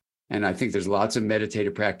awareness. And I think there's lots of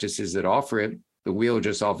meditative practices that offer it. The wheel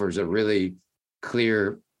just offers a really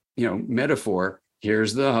clear, metaphor.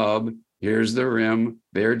 Here's the hub, here's the rim,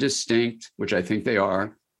 they're distinct, which I think they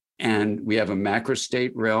are. And we have a macro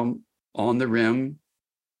state realm on the rim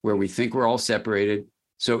where we think we're all separated.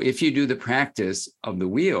 So if you do the practice of the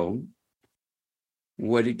wheel,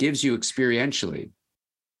 what it gives you experientially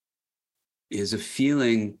is a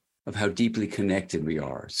feeling of how deeply connected we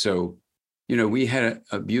are. So, we had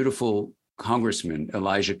a beautiful congressman,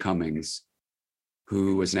 Elijah Cummings,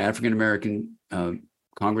 who was an African-American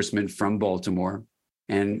congressman from Baltimore.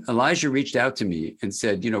 And Elijah reached out to me and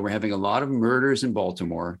said, we're having a lot of murders in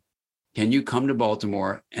Baltimore. Can you come to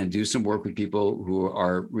Baltimore and do some work with people who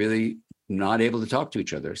are really not able to talk to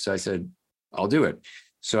each other? So I said, I'll do it.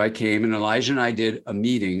 So I came, and Elijah and I did a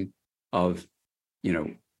meeting of,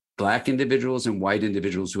 Black individuals and white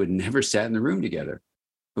individuals who had never sat in the room together.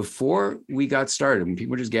 Before we got started, when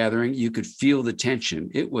people were just gathering, you could feel the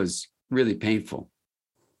tension. It was really painful.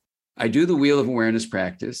 I do the wheel of awareness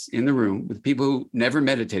practice in the room with people who never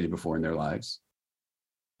meditated before in their lives.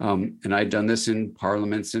 And I'd done this in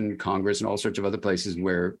parliaments and Congress and all sorts of other places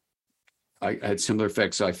where I had similar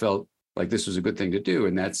effects. So I felt like this was a good thing to do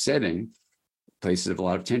in that setting, places of a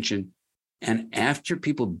lot of tension. And after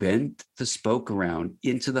people bent the spoke around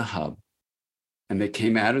into the hub and they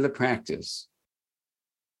came out of the practice,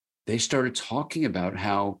 they started talking about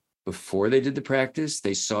how before they did the practice,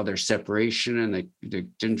 they saw their separation and they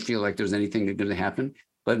didn't feel like there was anything that going to happen.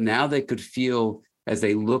 But now they could feel, as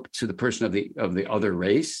they looked to the person of the other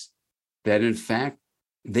race, that in fact,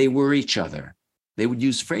 they were each other. They would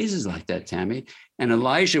use phrases like that, Tami. And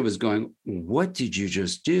Elijah was going, what did you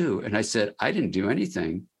just do? And I said, I didn't do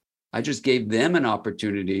anything. I just gave them an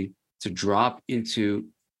opportunity to drop into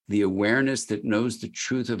the awareness that knows the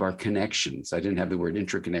truth of our connections. I didn't have the word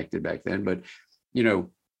interconnected back then, but,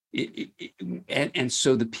 and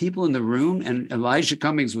so the people in the room, and Elijah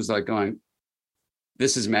Cummings was like going,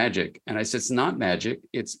 this is magic. And I said, it's not magic.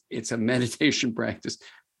 It's a meditation practice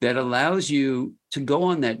that allows you to go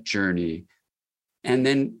on that journey. And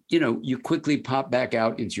then, you quickly pop back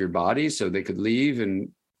out into your body so they could leave and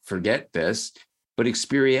forget this. But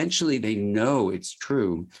experientially, they know it's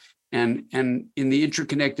true. And in the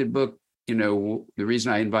IntraConnected book, the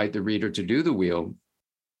reason I invite the reader to do the wheel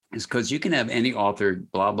is because you can have any author,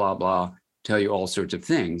 blah, blah, blah, tell you all sorts of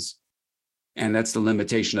things. And that's the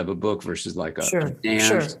limitation of a book versus like a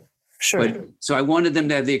dance. Sure. But so I wanted them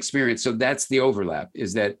to have the experience. So that's the overlap,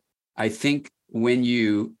 is that I think when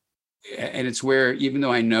you, and it's where, even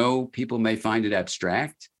though I know people may find it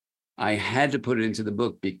abstract, I had to put it into the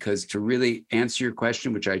book because to really answer your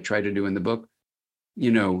question, which I try to do in the book, we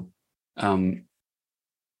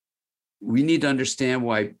need to understand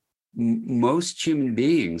why most human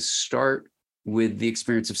beings start with the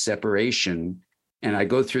experience of separation. And I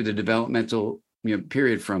go through the developmental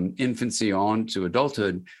period from infancy on to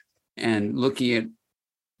adulthood and looking at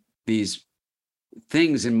these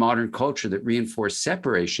things in modern culture that reinforce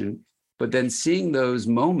separation, but then seeing those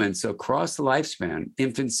moments across the lifespan,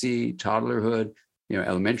 infancy, toddlerhood,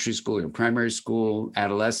 elementary school, primary school,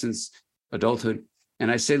 adolescence, adulthood.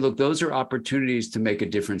 And I say, look, those are opportunities to make a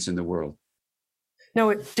difference in the world.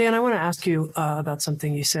 Now, Dan, I want to ask you about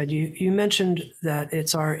something you said. You mentioned that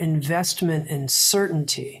it's our investment in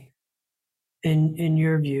certainty, in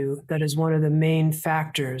your view, that is one of the main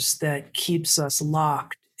factors that keeps us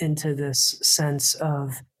locked into this sense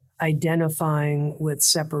of identifying with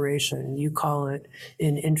separation. You call it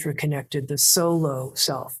in IntraConnected the solo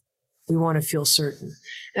self. We want to feel certain.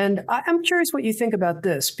 And I'm curious what you think about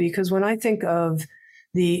this, because when I think of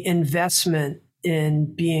the investment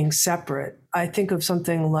in being separate, I think of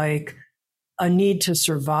something like a need to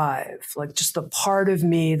survive, like just the part of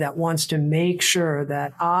me that wants to make sure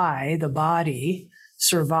that I, the body,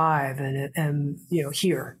 survive and am,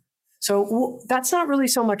 here. So that's not really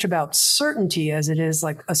so much about certainty as it is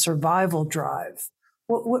like a survival drive.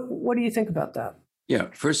 What do you think about that? Yeah,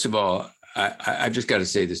 first of all, I've just got to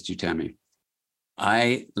say this to you, Tami.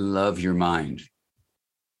 I love your mind.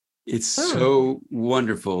 It's so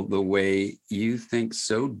wonderful the way you think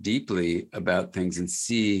so deeply about things and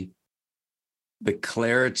see the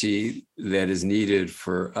clarity that is needed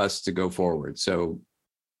for us to go forward. So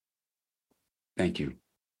thank you.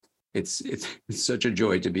 It's such a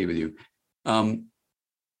joy to be with you.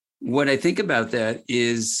 what I think about that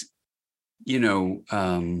is,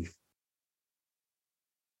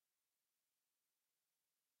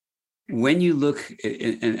 when you look,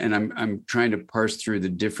 and I'm trying to parse through the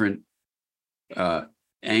different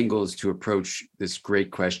angles to approach this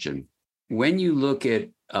great question. When you look at,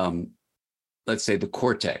 let's say, the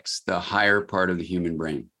cortex, the higher part of the human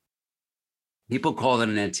brain, people call it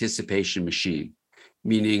an anticipation machine,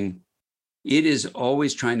 meaning it is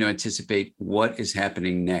always trying to anticipate what is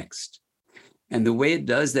happening next. And the way it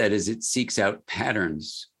does that is it seeks out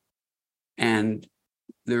patterns. And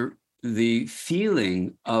the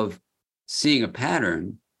feeling of seeing a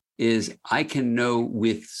pattern is I can know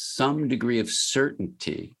with some degree of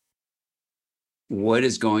certainty what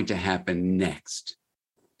is going to happen next.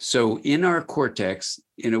 So in our cortex,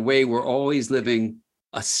 in a way, we're always living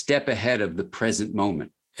a step ahead of the present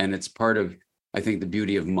moment. And it's part of, I think, the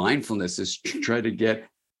beauty of mindfulness is to try to get,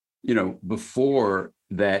 before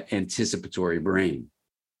that anticipatory brain.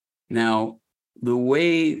 Now, the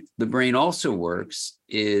way the brain also works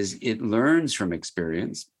is it learns from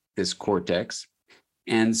experience, this cortex.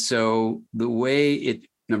 And so the way it,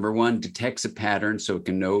 number one, detects a pattern so it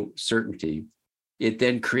can know certainty, it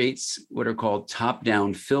then creates what are called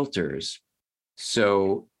top-down filters.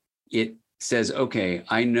 So it says, okay,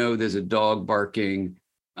 I know there's a dog barking.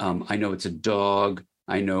 I know it's a dog.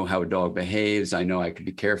 I know how a dog behaves. I know I can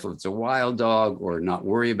be careful if it's a wild dog or not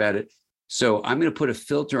worry about it. So I'm going to put a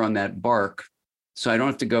filter on that bark so I don't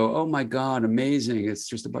have to go, oh my God, amazing, it's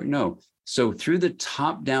just a bark. No. So through the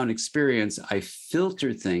top-down experience, I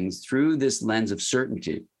filter things through this lens of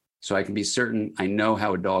certainty. So I can be certain I know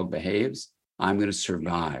how a dog behaves. I'm going to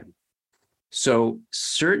survive. So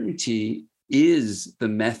certainty is the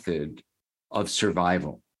method of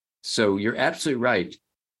survival. So you're absolutely right.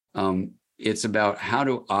 It's about how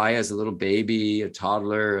do I, as a little baby, a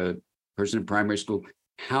toddler, a person in primary school,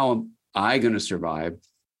 how am I going to survive?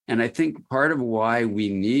 And I think part of why we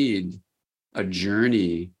need a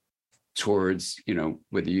journey towards,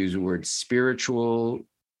 whether you use the word spiritual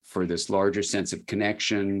for this larger sense of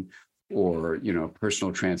connection or,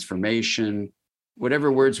 personal transformation,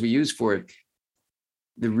 whatever words we use for it,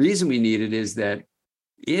 the reason we need it is that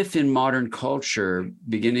if in modern culture,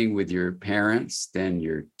 beginning with your parents, then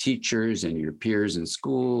your teachers and your peers in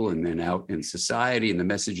school, and then out in society, and the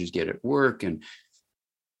messages get at work, and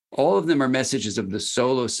all of them are messages of the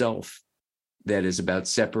solo self that is about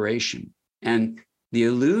separation. And the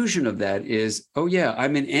illusion of that is, oh yeah,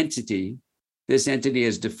 I'm an entity. This entity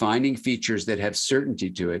has defining features that have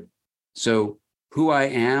certainty to it. So who I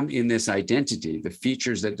am in this identity, the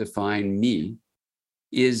features that define me,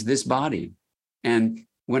 is this body. And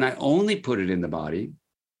when I only put it in the body,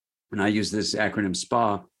 and I use this acronym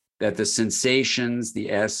SPA, that the sensations,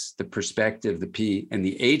 the S, the perspective, the P, and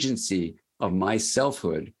the agency of my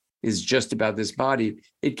selfhood is just about this body,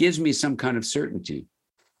 it gives me some kind of certainty.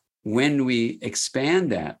 When we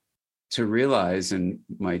expand that to realize, and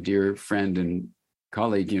my dear friend and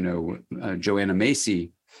colleague, Joanna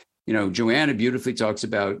Macy, Joanna beautifully talks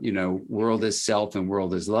about, world as self and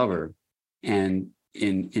world as lover. And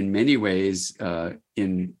in many ways,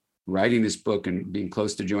 in writing this book and being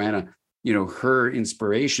close to Joanna, her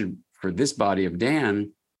inspiration for this body of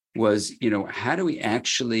Dan was, how do we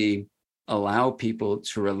actually allow people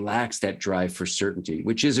to relax that drive for certainty,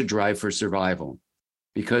 which is a drive for survival?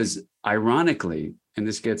 Because ironically, and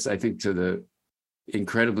this gets, I think, to the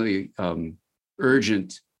incredibly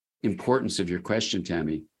urgent importance of your question,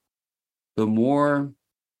 Tami, the more,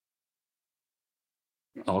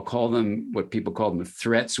 I'll call them what people call them, the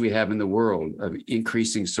threats we have in the world of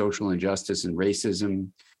increasing social injustice and racism,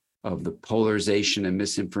 of the polarization and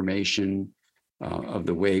misinformation, of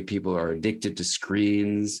the way people are addicted to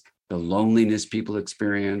screens, the loneliness people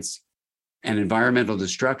experience, and environmental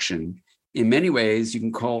destruction. In many ways, you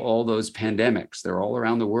can call all those pandemics. They're all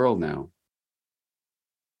around the world now.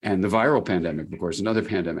 And the viral pandemic, of course, another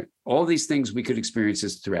pandemic. All these things we could experience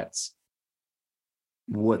as threats.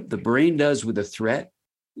 What the brain does with a threat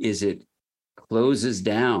is it closes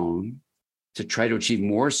down to try to achieve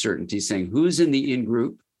more certainty, saying who's in the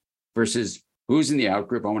in-group versus who's in the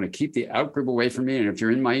out-group. I want to keep the out-group away from me. And if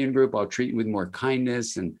you're in my in-group, I'll treat you with more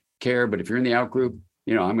kindness and care. But if you're in the out-group,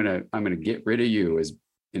 I'm gonna get rid of you as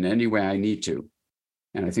in any way I need to.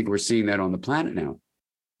 And I think we're seeing that on the planet now.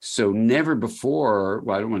 So never before,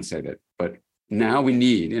 well, I don't want to say that, but now we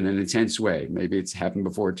need, in an intense way, maybe it's happened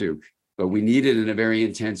before too, but we need it in a very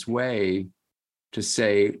intense way to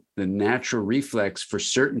say the natural reflex for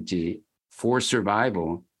certainty, for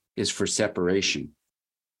survival, is for separation.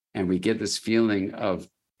 And we get this feeling of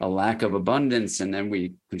a lack of abundance, and then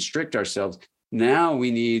we constrict ourselves. Now we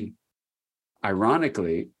need,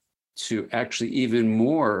 ironically, to actually even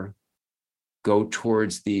more go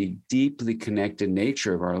towards the deeply connected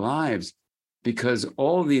nature of our lives, because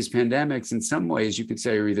all of these pandemics, in some ways, you could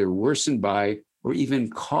say, are either worsened by or even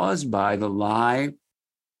caused by the lie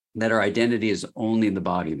that our identity is only in the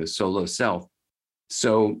body, the solo self.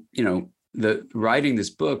 So, the writing this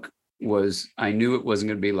book was, I knew it wasn't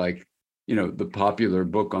going to be like, the popular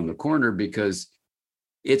book on the corner, because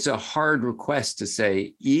it's a hard request to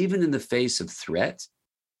say, even in the face of threat,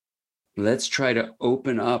 let's try to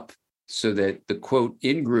open up so that the quote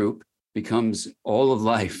in group becomes all of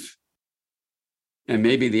life. And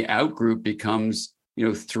maybe the out group becomes,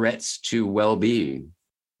 threats to well-being,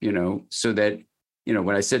 so that,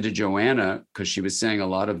 what I said to Joanna, because she was saying a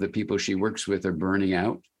lot of the people she works with are burning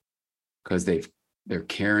out because they're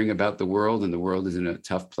caring about the world and the world is in a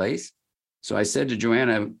tough place. So I said to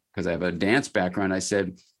Joanna, because I have a dance background, I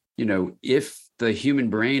said, if the human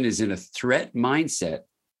brain is in a threat mindset,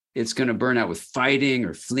 it's going to burn out with fighting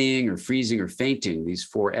or fleeing or freezing or fainting, these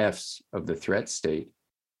 4 F's of the threat state.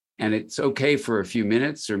 And it's okay for a few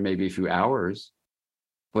minutes or maybe a few hours,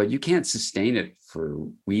 but you can't sustain it for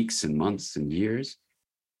weeks and months and years.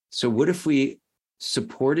 So what if we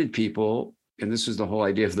supported people, and this was the whole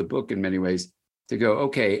idea of the book in many ways, to go,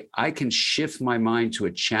 okay, I can shift my mind to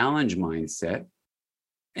a challenge mindset.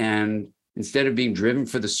 And instead of being driven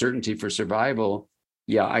for the certainty for survival,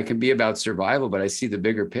 yeah, I can be about survival, but I see the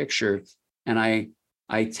bigger picture. And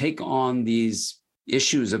I take on these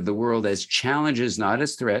issues of the world as challenges, not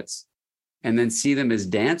as threats, and then see them as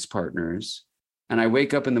dance partners. And I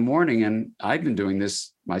wake up in the morning, and I've been doing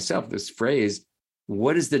this myself, this phrase,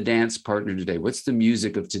 what is the dance partner today? What's the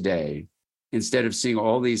music of today? Instead of seeing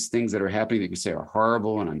all these things that are happening that you say are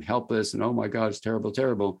horrible and I'm helpless and, oh my God, it's terrible,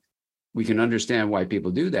 terrible. We can understand why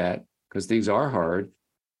people do that because things are hard,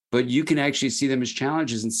 but you can actually see them as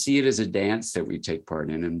challenges and see it as a dance that we take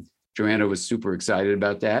part in. And Joanna was super excited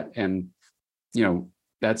about that. And,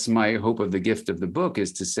 that's my hope of the gift of the book,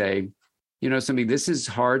 is to say, something, this is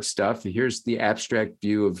hard stuff. Here's the abstract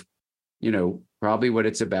view of, probably what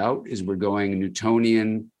it's about is we're going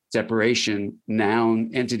Newtonian separation,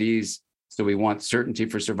 noun entities. So we want certainty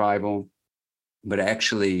for survival, but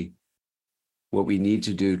actually what we need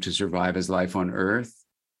to do to survive as life on Earth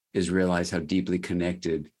is realize how deeply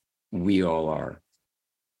connected we all are.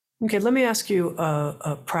 Okay, let me ask you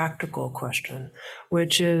a practical question,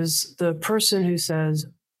 which is the person who says,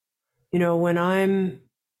 when I'm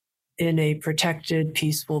in a protected,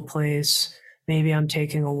 peaceful place, maybe I'm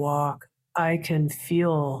taking a walk, I can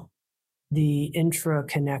feel the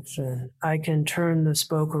intraconnection. I can turn the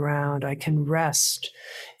spoke around. I can rest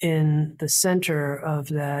in the center of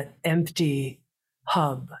that empty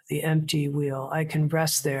hub, the empty wheel. I can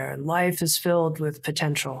rest there. Life is filled with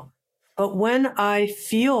potential. But when I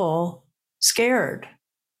feel scared,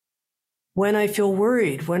 when I feel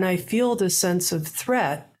worried, when I feel the sense of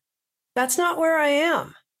threat, that's not where I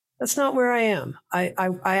am. That's not where I am. I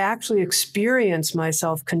actually experience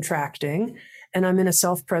myself contracting, and I'm in a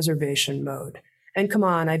self-preservation mode. And come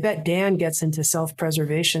on, I bet Dan gets into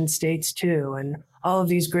self-preservation states too. And all of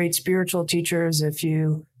these great spiritual teachers, if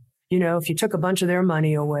you took a bunch of their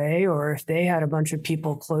money away, or if they had a bunch of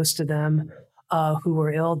people close to them who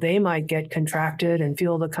were ill, they might get contracted and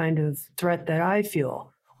feel the kind of threat that I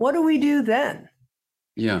feel. What do we do then?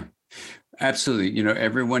 Yeah, absolutely.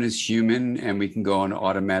 Everyone is human, and we can go on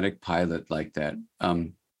automatic pilot like that.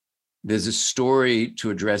 There's a story to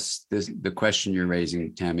address the question you're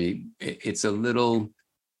raising, Tami. It's a little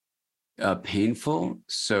painful,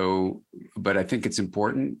 but I think it's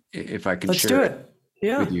important if I can Let's share do it.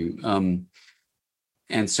 Yeah. with you.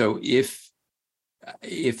 And so if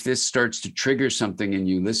this starts to trigger something in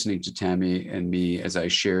you listening to Tami and me as I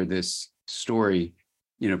share this story,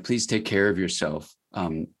 please take care of yourself.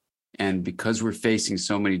 And because we're facing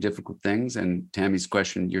so many difficult things, and Tami's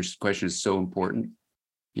question, your question is so important,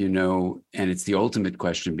 and it's the ultimate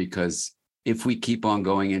question, because if we keep on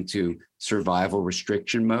going into survival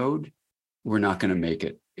restriction mode, we're not going to make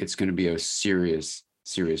it. It's going to be a serious,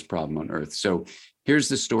 serious problem on Earth. So here's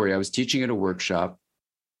the story. I was teaching at a workshop,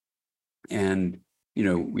 and,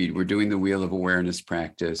 we were doing the Wheel of Awareness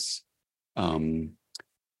practice.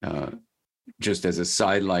 Just as a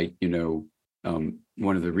sidelight,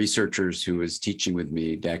 one of the researchers who was teaching with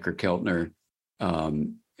me, Dacher Keltner,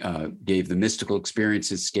 gave the mystical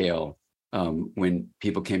experiences scale when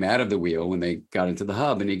people came out of the wheel, when they got into the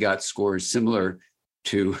hub, and he got scores similar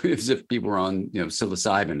to as if people were on,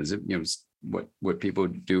 psilocybin, as if, what people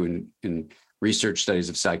do in research studies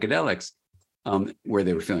of psychedelics, where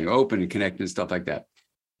they were feeling open and connected and stuff like that.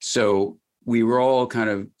 So we were all kind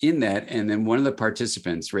of in that. And then one of the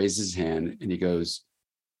participants raised his hand and he goes,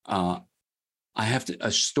 I have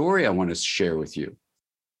a story I want to share with you.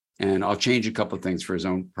 And I'll change a couple of things for his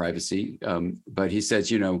own privacy. But he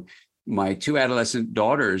says, my two adolescent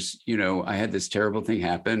daughters, I had this terrible thing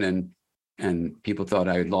happen, and people thought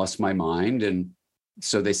I had lost my mind. And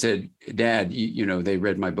so they said, Dad, they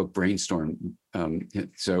read my book Brainstorm,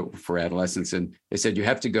 so for adolescents, and they said, you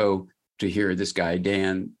have to go to hear this guy,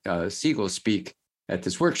 Dan Siegel, speak at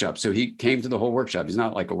this workshop. So he came to the whole workshop. He's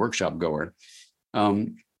not like a workshop goer.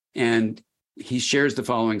 And he shares the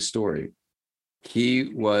following story.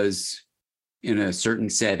 He was in a certain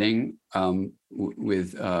setting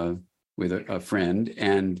with a friend,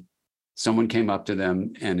 and someone came up to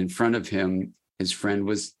them, and in front of him, his friend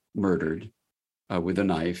was murdered with a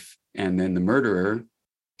knife. And then the murderer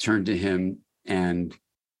turned to him and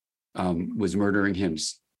was murdering him,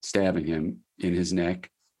 stabbing him in his neck.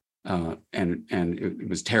 And it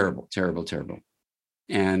was terrible, terrible, terrible.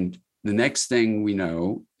 And the next thing we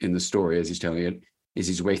know in the story, as he's telling it, is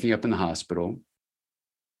he's waking up in the hospital,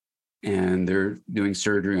 and they're doing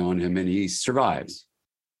surgery on him, and he survives.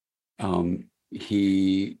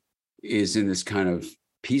 He is in this kind of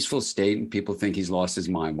peaceful state, and people think he's lost his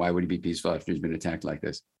mind. Why would he be peaceful after he's been attacked like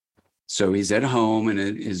this? So he's at home, and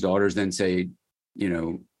his daughters then say,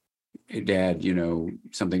 Dad,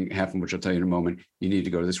 something happened, which I'll tell you in a moment. You need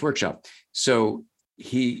to go to this workshop. So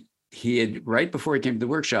he had, right before he came to the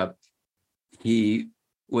workshop, he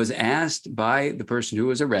was asked by the person who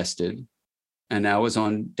was arrested and now was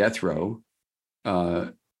on death row.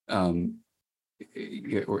 Or I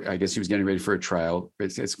guess he was getting ready for a trial.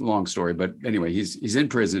 It's a long story, but anyway, he's in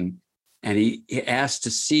prison, and he asked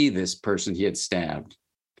to see this person he had stabbed.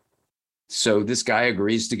 So this guy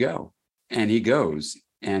agrees to go, and he goes,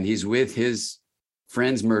 and he's with his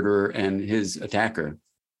friend's murderer and his attacker.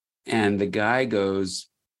 And the guy goes,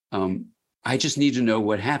 I just need to know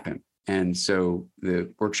what happened. And so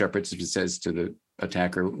the workshop participant says to the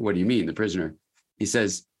attacker, what do you mean, the prisoner? He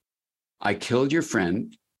says, I killed your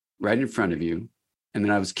friend right in front of you, and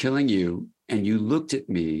then I was killing you, and you looked at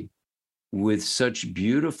me with such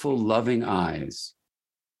beautiful, loving eyes.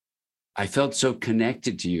 I felt so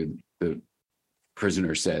connected to you, the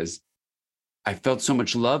prisoner says. I felt so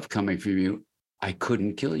much love coming from you, I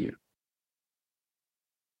couldn't kill you.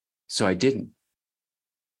 So I didn't.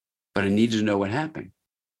 But I needed to know what happened.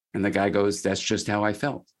 And the guy goes, that's just how I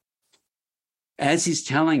felt. As he's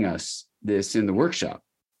telling us this in the workshop,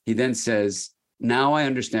 he then says, now I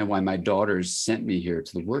understand why my daughters sent me here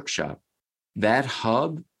to the workshop. That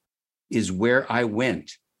hub is where I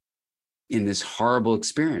went in this horrible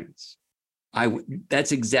experience.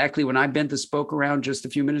 That's exactly when I bent the spoke around just a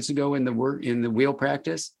few minutes ago in the wheel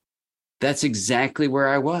practice. That's exactly where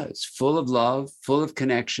I was, full of love, full of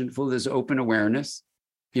connection, full of this open awareness,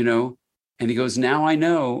 And he goes, now I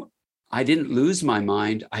know I didn't lose my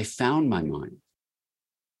mind. I found my mind.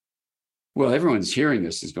 Well, everyone's hearing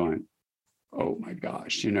this is going, oh my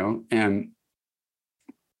gosh, and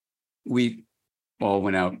we all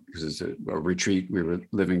went out because it's a retreat. We were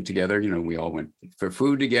living together. We all went for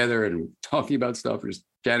food together and talking about stuff, just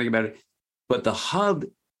chatting about it. But the hub,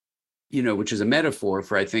 which is a metaphor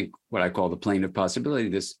for, I think, what I call the plane of possibility,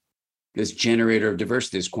 this generator of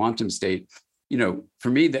diversity, this quantum state, for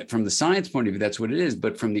me, that from the science point of view, that's what it is.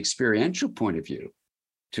 But from the experiential point of view,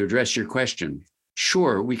 to address your question,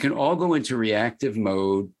 sure, we can all go into reactive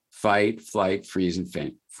mode, fight, flight, freeze, and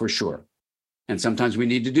faint, for sure. And sometimes we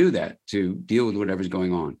need to do that to deal with whatever's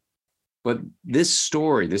going on. But this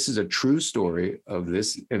story, this is a true story of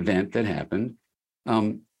this event that happened,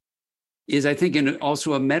 is, I think,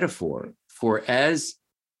 also a metaphor for, as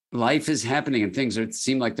life is happening and things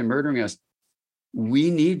seem like they're murdering us,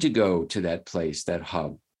 we need to go to that place, that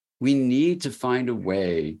hub. We need to find a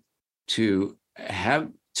way to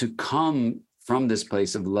come from this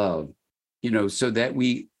place of love, so that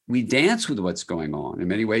we dance with what's going on. In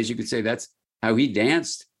many ways, you could say that's how he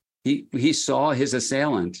danced. He saw his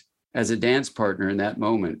assailant as a dance partner in that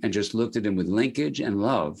moment and just looked at him with linkage and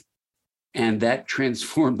love. And that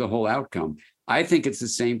transformed the whole outcome. I think it's the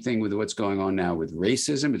same thing with what's going on now with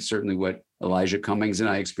racism. It's certainly what Elijah Cummings and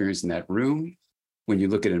I experienced in that room. When you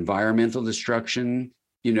look at environmental destruction,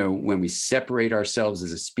 when we separate ourselves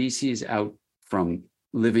as a species out from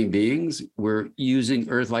living beings, we're using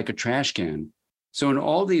Earth like a trash can. So in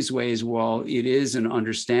all these ways, while it is an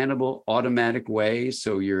understandable, automatic way,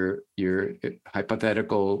 so your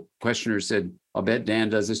hypothetical questioner said, I'll bet Dan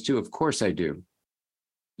does this too. Of course I do.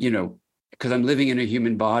 Because I'm living in a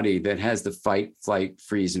human body that has the fight, flight,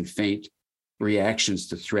 freeze, and faint reactions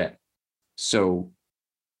to threat. So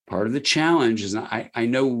part of the challenge is, I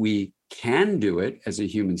know we can do it as a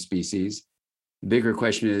human species. The bigger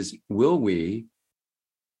question is, will we?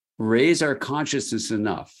 raise our consciousness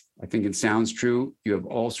enough. I think it sounds true. You have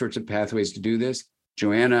all sorts of pathways to do this.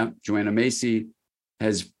 Joanna Macy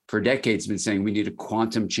has for decades been saying we need a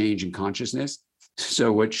quantum change in consciousness.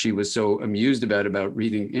 So what she was so amused about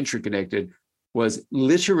reading IntraConnected was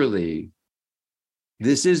literally,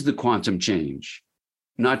 this is the quantum change,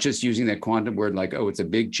 not just using that quantum word like, oh, it's a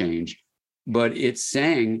big change, but it's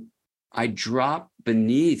saying I drop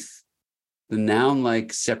beneath the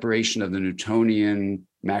noun-like separation of the Newtonian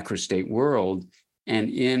macrostate world. And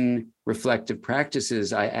in reflective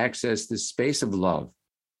practices, I access this space of love.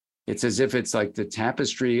 It's as if it's like the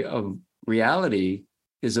tapestry of reality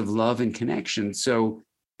is of love and connection. So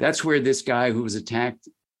that's where this guy who was attacked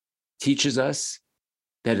teaches us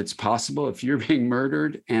that it's possible if you're being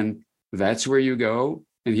murdered and that's where you go.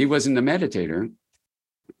 And he wasn't a meditator.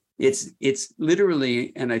 It's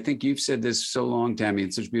literally, and I think you've said this so long, Tami,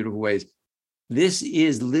 in such beautiful ways, this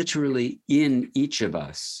is literally in each of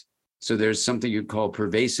us. So there's something you call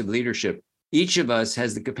pervasive leadership. Each of us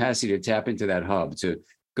has the capacity to tap into that hub, to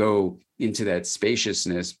go into that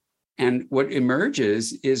spaciousness. And what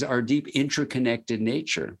emerges is our deep interconnected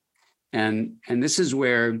nature. And this is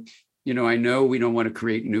where, I know we don't want to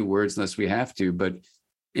create new words unless we have to, but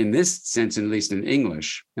in this sense, at least in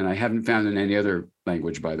English, and I haven't found in any other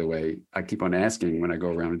language, by the way, I keep on asking when I go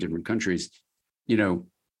around in different countries,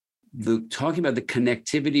 talking about the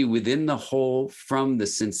connectivity within the whole from the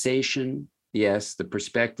sensation, yes, the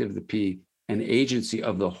perspective, the P, and agency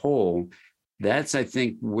of the whole, that's, I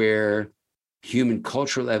think, where human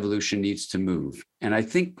cultural evolution needs to move. And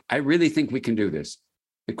I really think we can do this.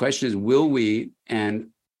 The question is, will we?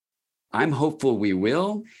 And I'm hopeful we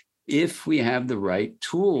will, if we have the right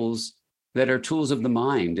tools that are tools of the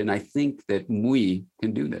mind. And I think that we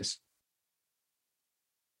can do this.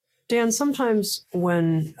 Dan, sometimes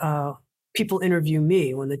when people interview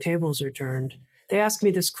me, when the tables are turned, they ask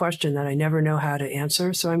me this question that I never know how to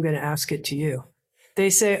answer. So I'm going to ask it to you. They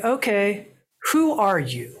say, okay, who are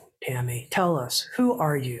you, Tami? Tell us, who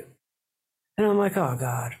are you? And I'm like, oh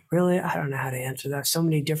God, really? I don't know how to answer that. So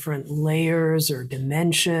many different layers or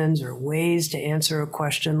dimensions or ways to answer a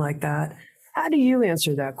question like that. How do you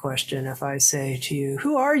answer that question if I say to you,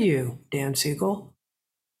 who are you, Dan Siegel?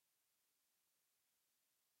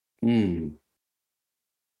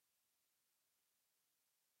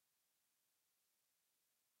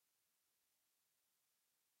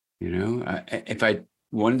 If I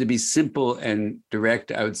wanted to be simple and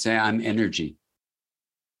direct, I would say I'm energy.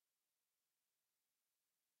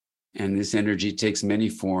 And this energy takes many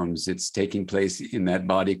forms. It's taking place in that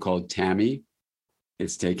body called Tami.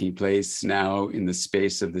 It's taking place now in the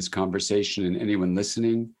space of this conversation and anyone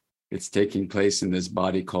listening. It's taking place in this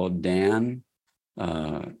body called Dan.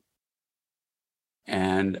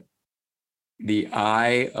 And the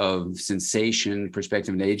I of sensation,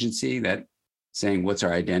 perspective, and agency, that saying, what's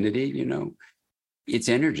our identity? It's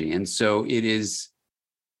energy. And so it is,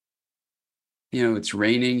 it's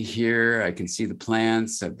raining here. I can see the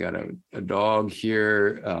plants. I've got a dog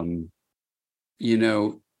here. I'm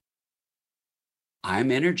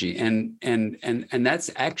energy. And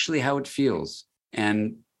that's actually how it feels.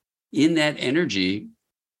 And in that energy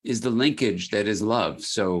is the linkage that is love.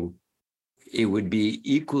 So it would be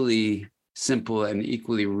equally simple and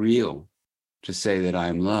equally real to say that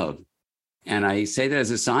I'm love. And I say that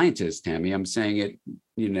as a scientist, Tami. I'm saying it,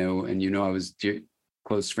 and I was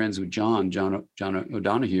close friends with John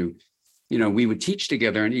O'Donohue. We would teach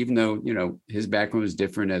together. And even though, his background was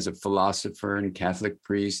different as a philosopher and Catholic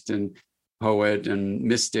priest and poet and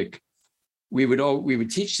mystic, we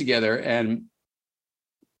would teach together. And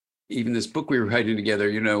even this book we were writing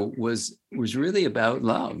together, was really about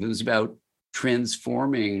love. It was about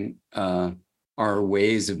transforming our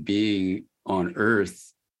ways of being on earth,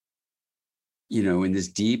 in this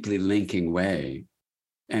deeply linking way.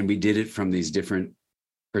 And we did it from these different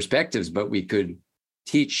perspectives, but we could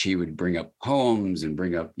teach. He would bring up poems and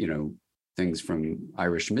bring up, things from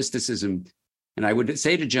Irish mysticism. And I would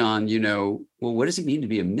say to John, well, what does it mean to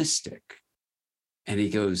be a mystic? And he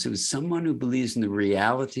goes, it was someone who believes in the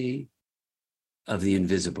reality of the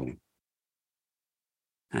invisible.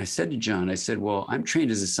 And I said to John, well, I'm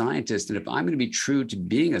trained as a scientist. And if I'm going to be true to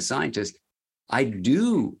being a scientist, I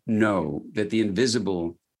do know that the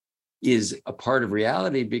invisible is a part of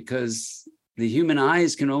reality because the human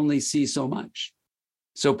eyes can only see so much.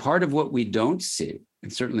 So part of what we don't see,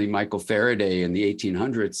 and certainly Michael Faraday in the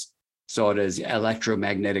 1800s saw it as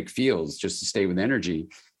electromagnetic fields, just to stay with energy,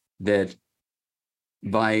 that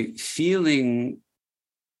by feeling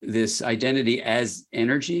this identity as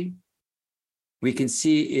energy, we can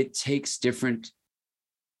see it takes different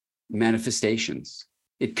manifestations.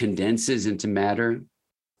 It condenses into matter.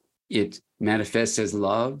 It manifests as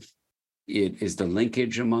love. It is the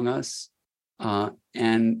linkage among us.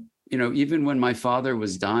 And, even when my father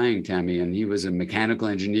was dying, Tami, and he was a mechanical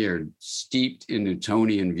engineer steeped in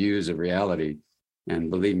Newtonian views of reality, and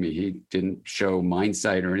believe me, he didn't show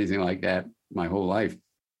mindsight or anything like that my whole life.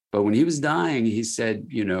 But when he was dying, he said,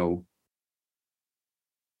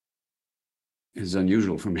 it's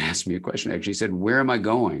unusual for him to ask me a question. Actually, he said, "Where am I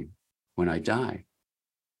going when I die?"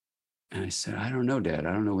 And I said, "I don't know, Dad.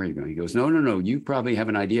 I don't know where you're going." He goes, No. You probably have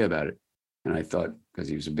an idea about it." And I thought, because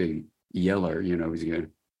he was a big yeller, he's going to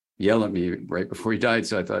yell at me right before he died.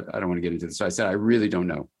 So I thought, I don't want to get into this. So I said, "I really don't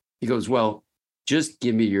know." He goes, "Well, just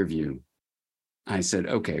give me your view." I said,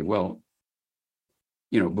 "Okay, well,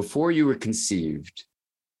 before you were conceived,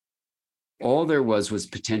 all there was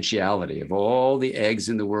potentiality of all the eggs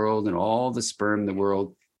in the world and all the sperm in the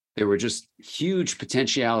world. There were just huge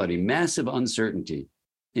potentiality, massive uncertainty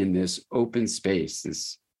in this open space,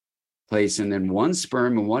 this place. And then one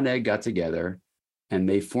sperm and one egg got together and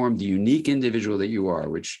they formed the unique individual that you are,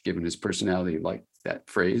 which, given his personality, like that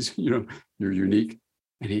phrase, you're unique."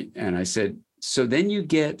 And I said, "So then you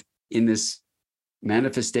get in this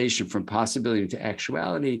manifestation from possibility to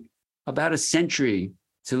actuality about a century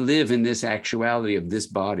to live in this actuality of this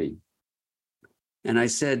body." And I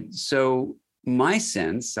said, "So my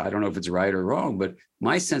sense, I don't know if it's right or wrong, but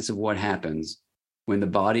my sense of what happens when the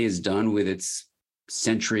body is done with its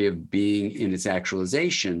century of being in its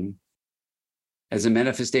actualization, as a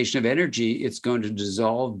manifestation of energy, it's going to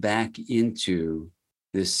dissolve back into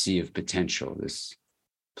this sea of potential, this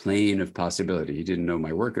plane of possibility." He didn't know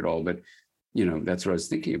my work at all, but that's what I was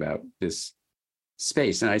thinking about, this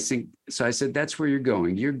space. And I said, "That's where you're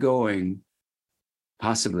going. You're going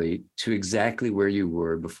possibly to exactly where you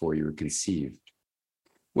were before you were conceived."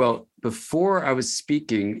 Well, before I was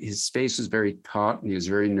speaking, his face was very taut and he was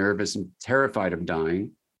very nervous and terrified of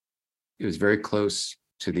dying. It was very close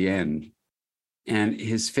to the end. And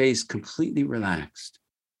his face completely relaxed.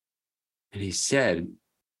 And he said,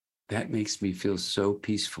 "That makes me feel so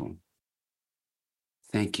peaceful.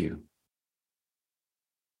 Thank you."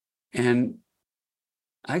 And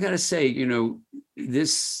I got to say,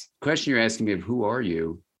 this question you're asking me of who are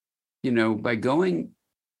you, by going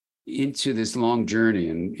into this long journey,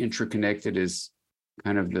 and IntraConnected is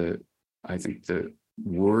kind of I think the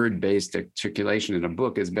word-based articulation in a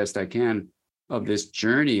book as best I can of this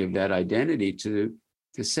journey of that identity, to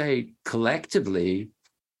say collectively,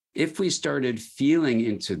 if we started feeling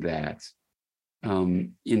into that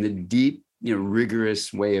in the deep,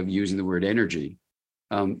 rigorous way of using the word energy,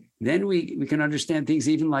 then we can understand things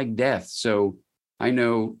even like death. So I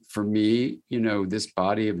know for me, this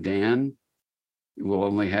body of Dan will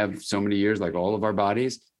only have so many years, like all of our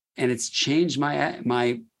bodies. And it's changed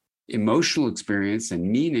my emotional experience and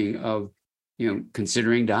meaning of,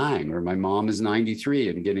 considering dying. Or my mom is 93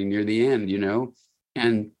 and getting near the end,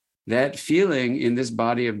 and that feeling in this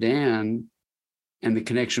body of Dan and the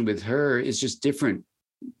connection with her is just different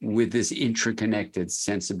with this intraconnected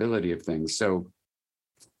sensibility of things. So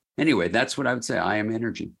anyway, that's what I would say. I am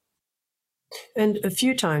energy. And a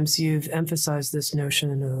few times you've emphasized this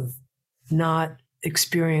notion of not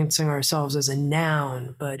experiencing ourselves as a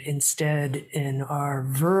noun, but instead in our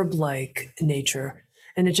verb-like nature.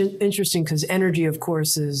 And it's interesting because energy, of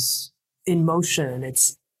course, is in motion.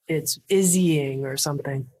 It's izzying or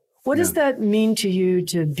something. What does that mean to you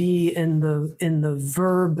to be in the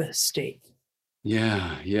verb state?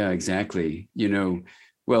 Yeah, exactly.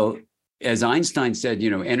 Well, as Einstein said,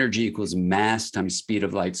 energy equals mass times speed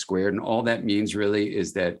of light squared. And all that means really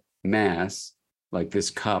is that mass, like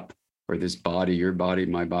this cup or this body, your body,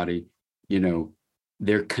 my body,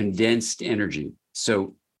 they're condensed energy.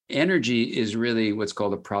 So energy is really what's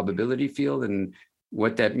called a probability field. And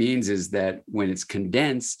what that means is that when it's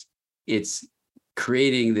condensed, it's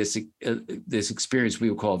creating this experience we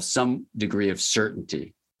would call some degree of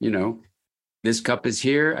certainty. This cup is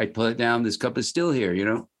here, I pull it down, this cup is still here,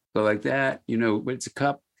 so like that, but it's a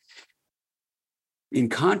cup. In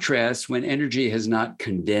contrast, when energy has not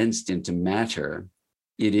condensed into matter,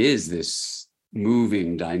 it is this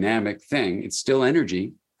moving, dynamic thing. It's still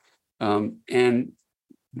energy. And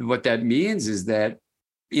what that means is that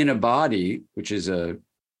in a body, which is a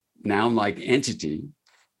noun-like entity,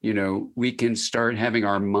 we can start having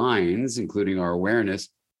our minds, including our awareness,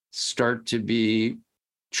 start to be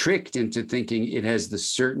tricked into thinking it has the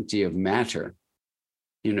certainty of matter,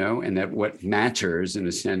 and that what matters, in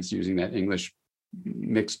a sense, using that English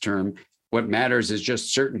mixed term, what matters is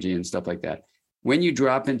just certainty and stuff like that. When you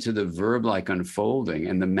drop into the verb-like unfolding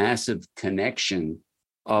and the massive connection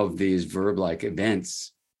of these verb-like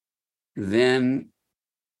events, then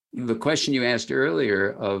the question you asked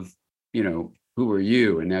earlier of who are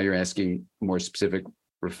you? And now you're asking more specific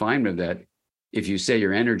refinement of that. If you say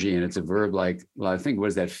your energy and it's a verb, like, well, I think, what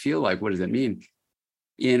does that feel like? What does that mean?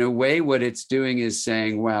 In a way, what it's doing is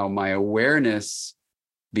saying, wow, my awareness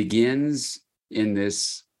begins in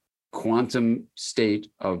this quantum state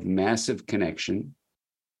of massive connection,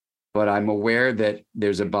 but I'm aware that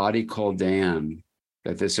there's a body called Dan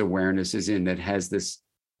that this awareness is in, that has this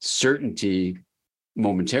certainty,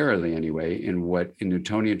 momentarily anyway, in what in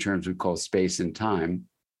Newtonian terms we call space and time.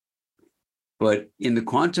 But in the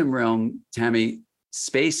quantum realm, Tami,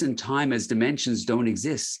 space and time as dimensions don't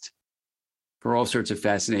exist for all sorts of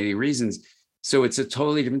fascinating reasons. So it's a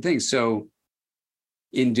totally different thing. So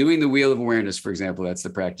in doing the wheel of awareness, for example, that's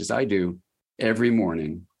the practice I do every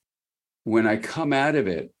morning. When I come out of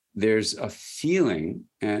it, there's a feeling,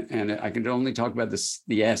 and I can only talk about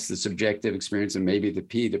the S, the subjective experience, and maybe the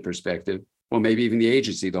P, the perspective, or maybe even the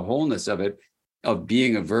agency, the wholeness of it, of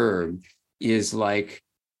being a verb, is like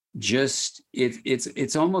just,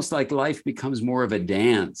 it's almost like life becomes more of a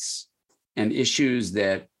dance, and issues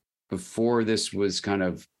that before this was kind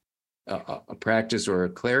of a practice or a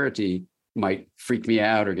clarity might freak me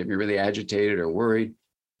out or get me really agitated or worried.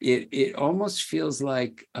 It almost feels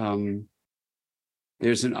like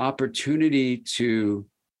there's an opportunity to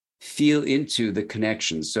feel into the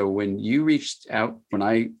connection. So when you reached out,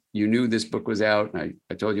 you knew this book was out, and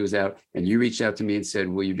I told you it was out, and you reached out to me and said,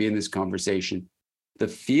 will you be in this conversation? The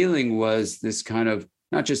feeling was this kind of,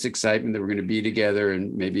 not just excitement that we're going to be together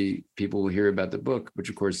and maybe people will hear about the book, which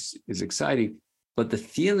of course is exciting, but the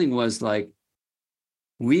feeling was like,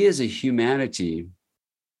 we as a humanity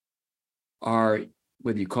are,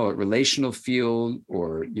 whether you call it relational field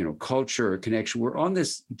or culture or connection, we're on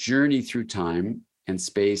this journey through time and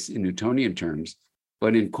space in Newtonian terms,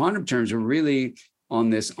 but in quantum terms, we're really on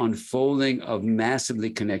this unfolding of massively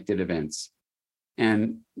connected events.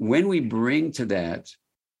 And when we bring to that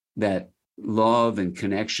love and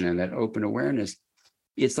connection and that open awareness,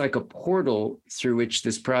 it's like a portal through which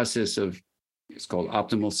this process of, it's called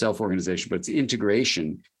optimal self-organization, but it's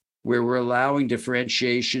integration, where we're allowing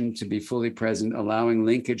differentiation to be fully present, allowing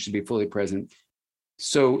linkage to be fully present.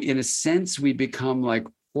 So in a sense, we become like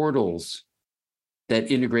portals that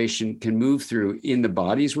integration can move through in the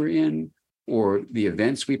bodies we're in or the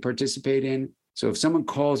events we participate in. So if someone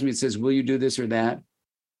calls me and says, will you do this or that?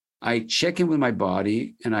 I check in with my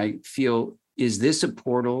body and I feel, is this a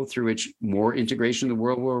portal through which more integration in the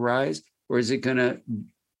world will arise? Or is it going to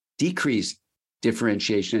decrease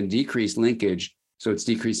differentiation and decrease linkage? So it's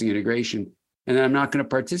decreasing integration. And then I'm not going to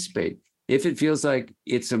participate. If it feels like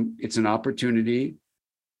it's an opportunity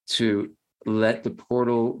to let the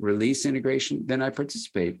portal release integration, then I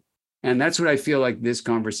participate. And that's what I feel like this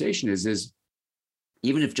conversation is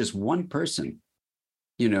even if just one person,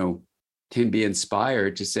 can be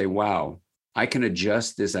inspired to say, wow, I can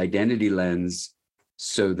adjust this identity lens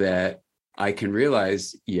so that I can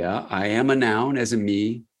realize, yeah, I am a noun as a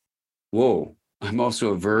me. Whoa, I'm also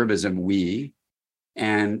a verb as a we.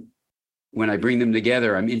 And when I bring them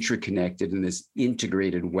together, I'm intraconnected in this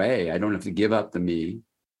integrated way. I don't have to give up the me.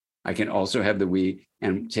 I can also have the we,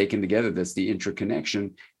 and taken together, that's the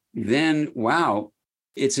intraconnection. Then, wow,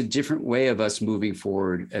 it's a different way of us moving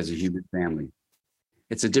forward as a human family.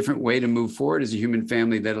 It's a different way to move forward as a human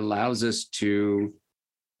family that allows us to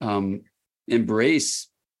embrace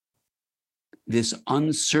this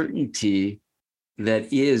uncertainty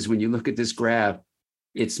that is, when you look at this graph,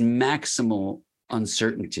 it's maximal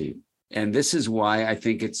uncertainty. And this is why I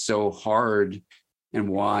think it's so hard, and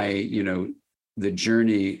why, the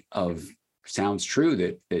journey of sounds true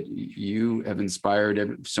that you have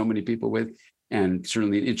inspired so many people with, and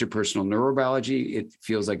certainly in interpersonal neurobiology, it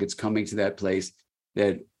feels like it's coming to that place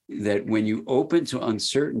that when you open to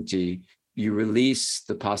uncertainty, you release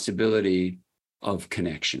the possibility of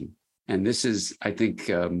connection. And this is, I think,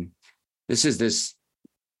 this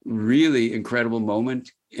really incredible moment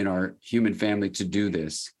in our human family to do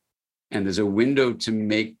this. And there's a window to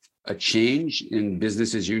make a change in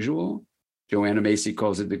business as usual. Joanna Macy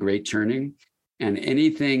calls it the great turning. And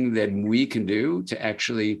anything that we can do to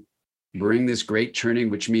actually bring this great turning,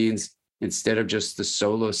 which means instead of just the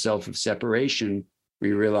solo self of separation,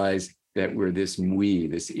 we realize that we're this we,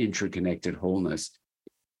 this interconnected wholeness.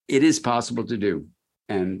 It is possible to do.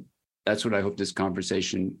 And that's what I hope this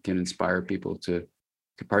conversation can inspire people to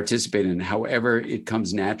participate in, however it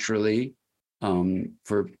comes naturally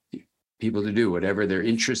for people to do, whatever their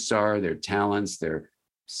interests are, their talents, their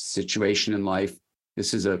situation in life.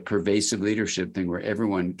 This is a pervasive leadership thing where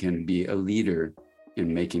everyone can be a leader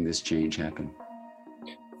in making this change happen.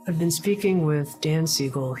 I've been speaking with Dan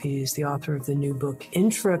Siegel. He's the author of the new book,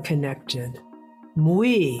 IntraConnected,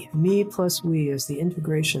 Me plus we, is the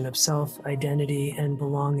integration of self, identity, and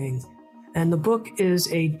belonging. And the book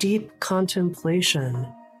is a deep contemplation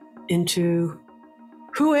into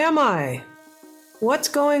who am I? What's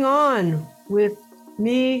going on with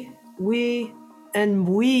me, we, and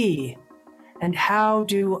we? And how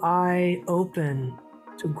do I open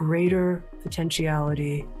to greater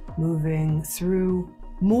potentiality moving through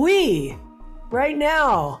we right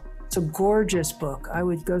now? It's a gorgeous book. I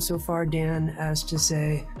would go so far, Dan, as to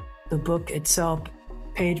say the book itself,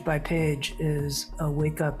 page by page, is a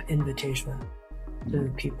wake-up invitation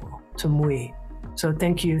to people, to we. So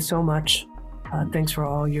thank you so much. Thanks for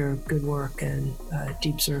all your good work and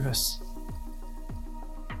deep service.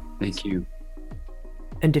 Thank you.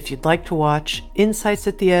 And if you'd like to watch Insights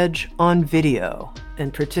at the Edge on video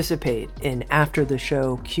and participate in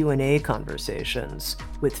after-the-show Q&A conversations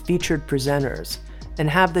with featured presenters and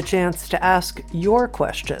have the chance to ask your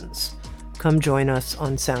questions, come join us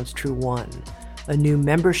on Sounds True 1, a new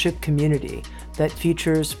membership community that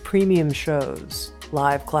features premium shows,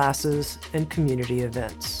 live classes, and community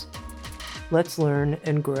events. Let's learn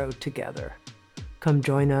and grow together. Come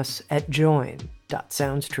join us at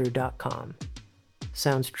join.soundstrue.com.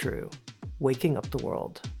 Sounds True, waking up the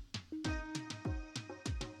world.